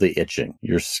feel the itching,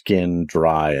 your skin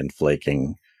dry and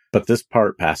flaking, but this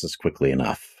part passes quickly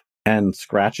enough. And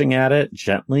scratching at it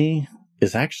gently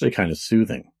is actually kind of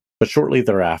soothing. But shortly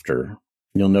thereafter,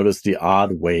 you'll notice the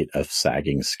odd weight of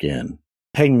sagging skin,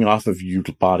 hanging off of your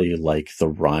body like the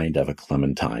rind of a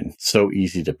clementine, so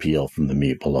easy to peel from the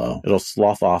meat below. It'll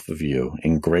slough off of you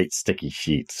in great sticky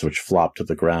sheets, which flop to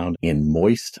the ground in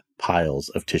moist piles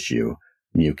of tissue,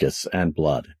 mucus, and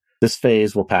blood. This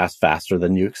phase will pass faster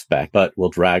than you expect, but will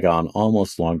drag on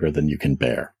almost longer than you can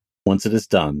bear. Once it is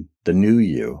done, the new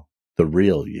you, the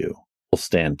real you, will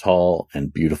stand tall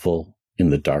and beautiful in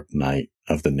the dark night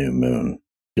of the new moon.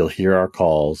 You'll hear our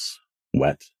calls,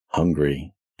 wet,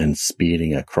 hungry, and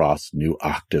speeding across new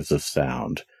octaves of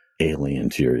sound,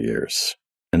 alien to your ears.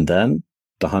 And then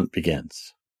the hunt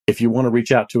begins. If you want to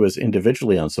reach out to us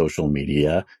individually on social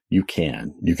media, you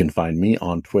can. You can find me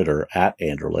on Twitter at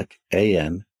Andrlik,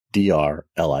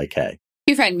 ANDRLIK.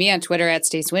 You find me on Twitter at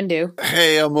Stace Windu.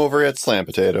 Hey, I'm over at Slam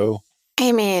Potato.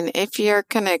 I mean, if you're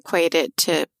going to equate it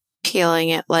to peeling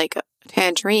it like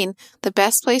tangerine, the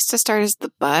best place to start is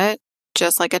the butt,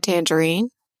 just like a tangerine.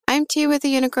 I'm Tea with a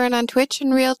Unicorn on Twitch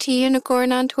and Real Tea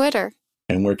Unicorn on Twitter.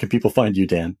 And where can people find you,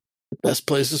 Dan? The best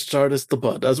place to start is the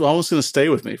butt. That's almost going to stay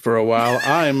with me for a while.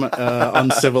 I'm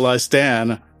Uncivilized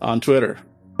Dan on Twitter.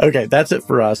 Okay, that's it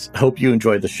for us. Hope you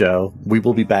enjoyed the show. We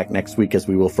will be back next week, as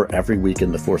we will for every week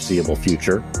in the foreseeable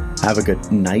future. Have a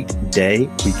good night, day,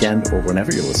 weekend, or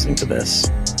whenever you're listening to this.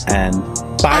 And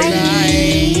bye.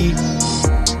 Bye.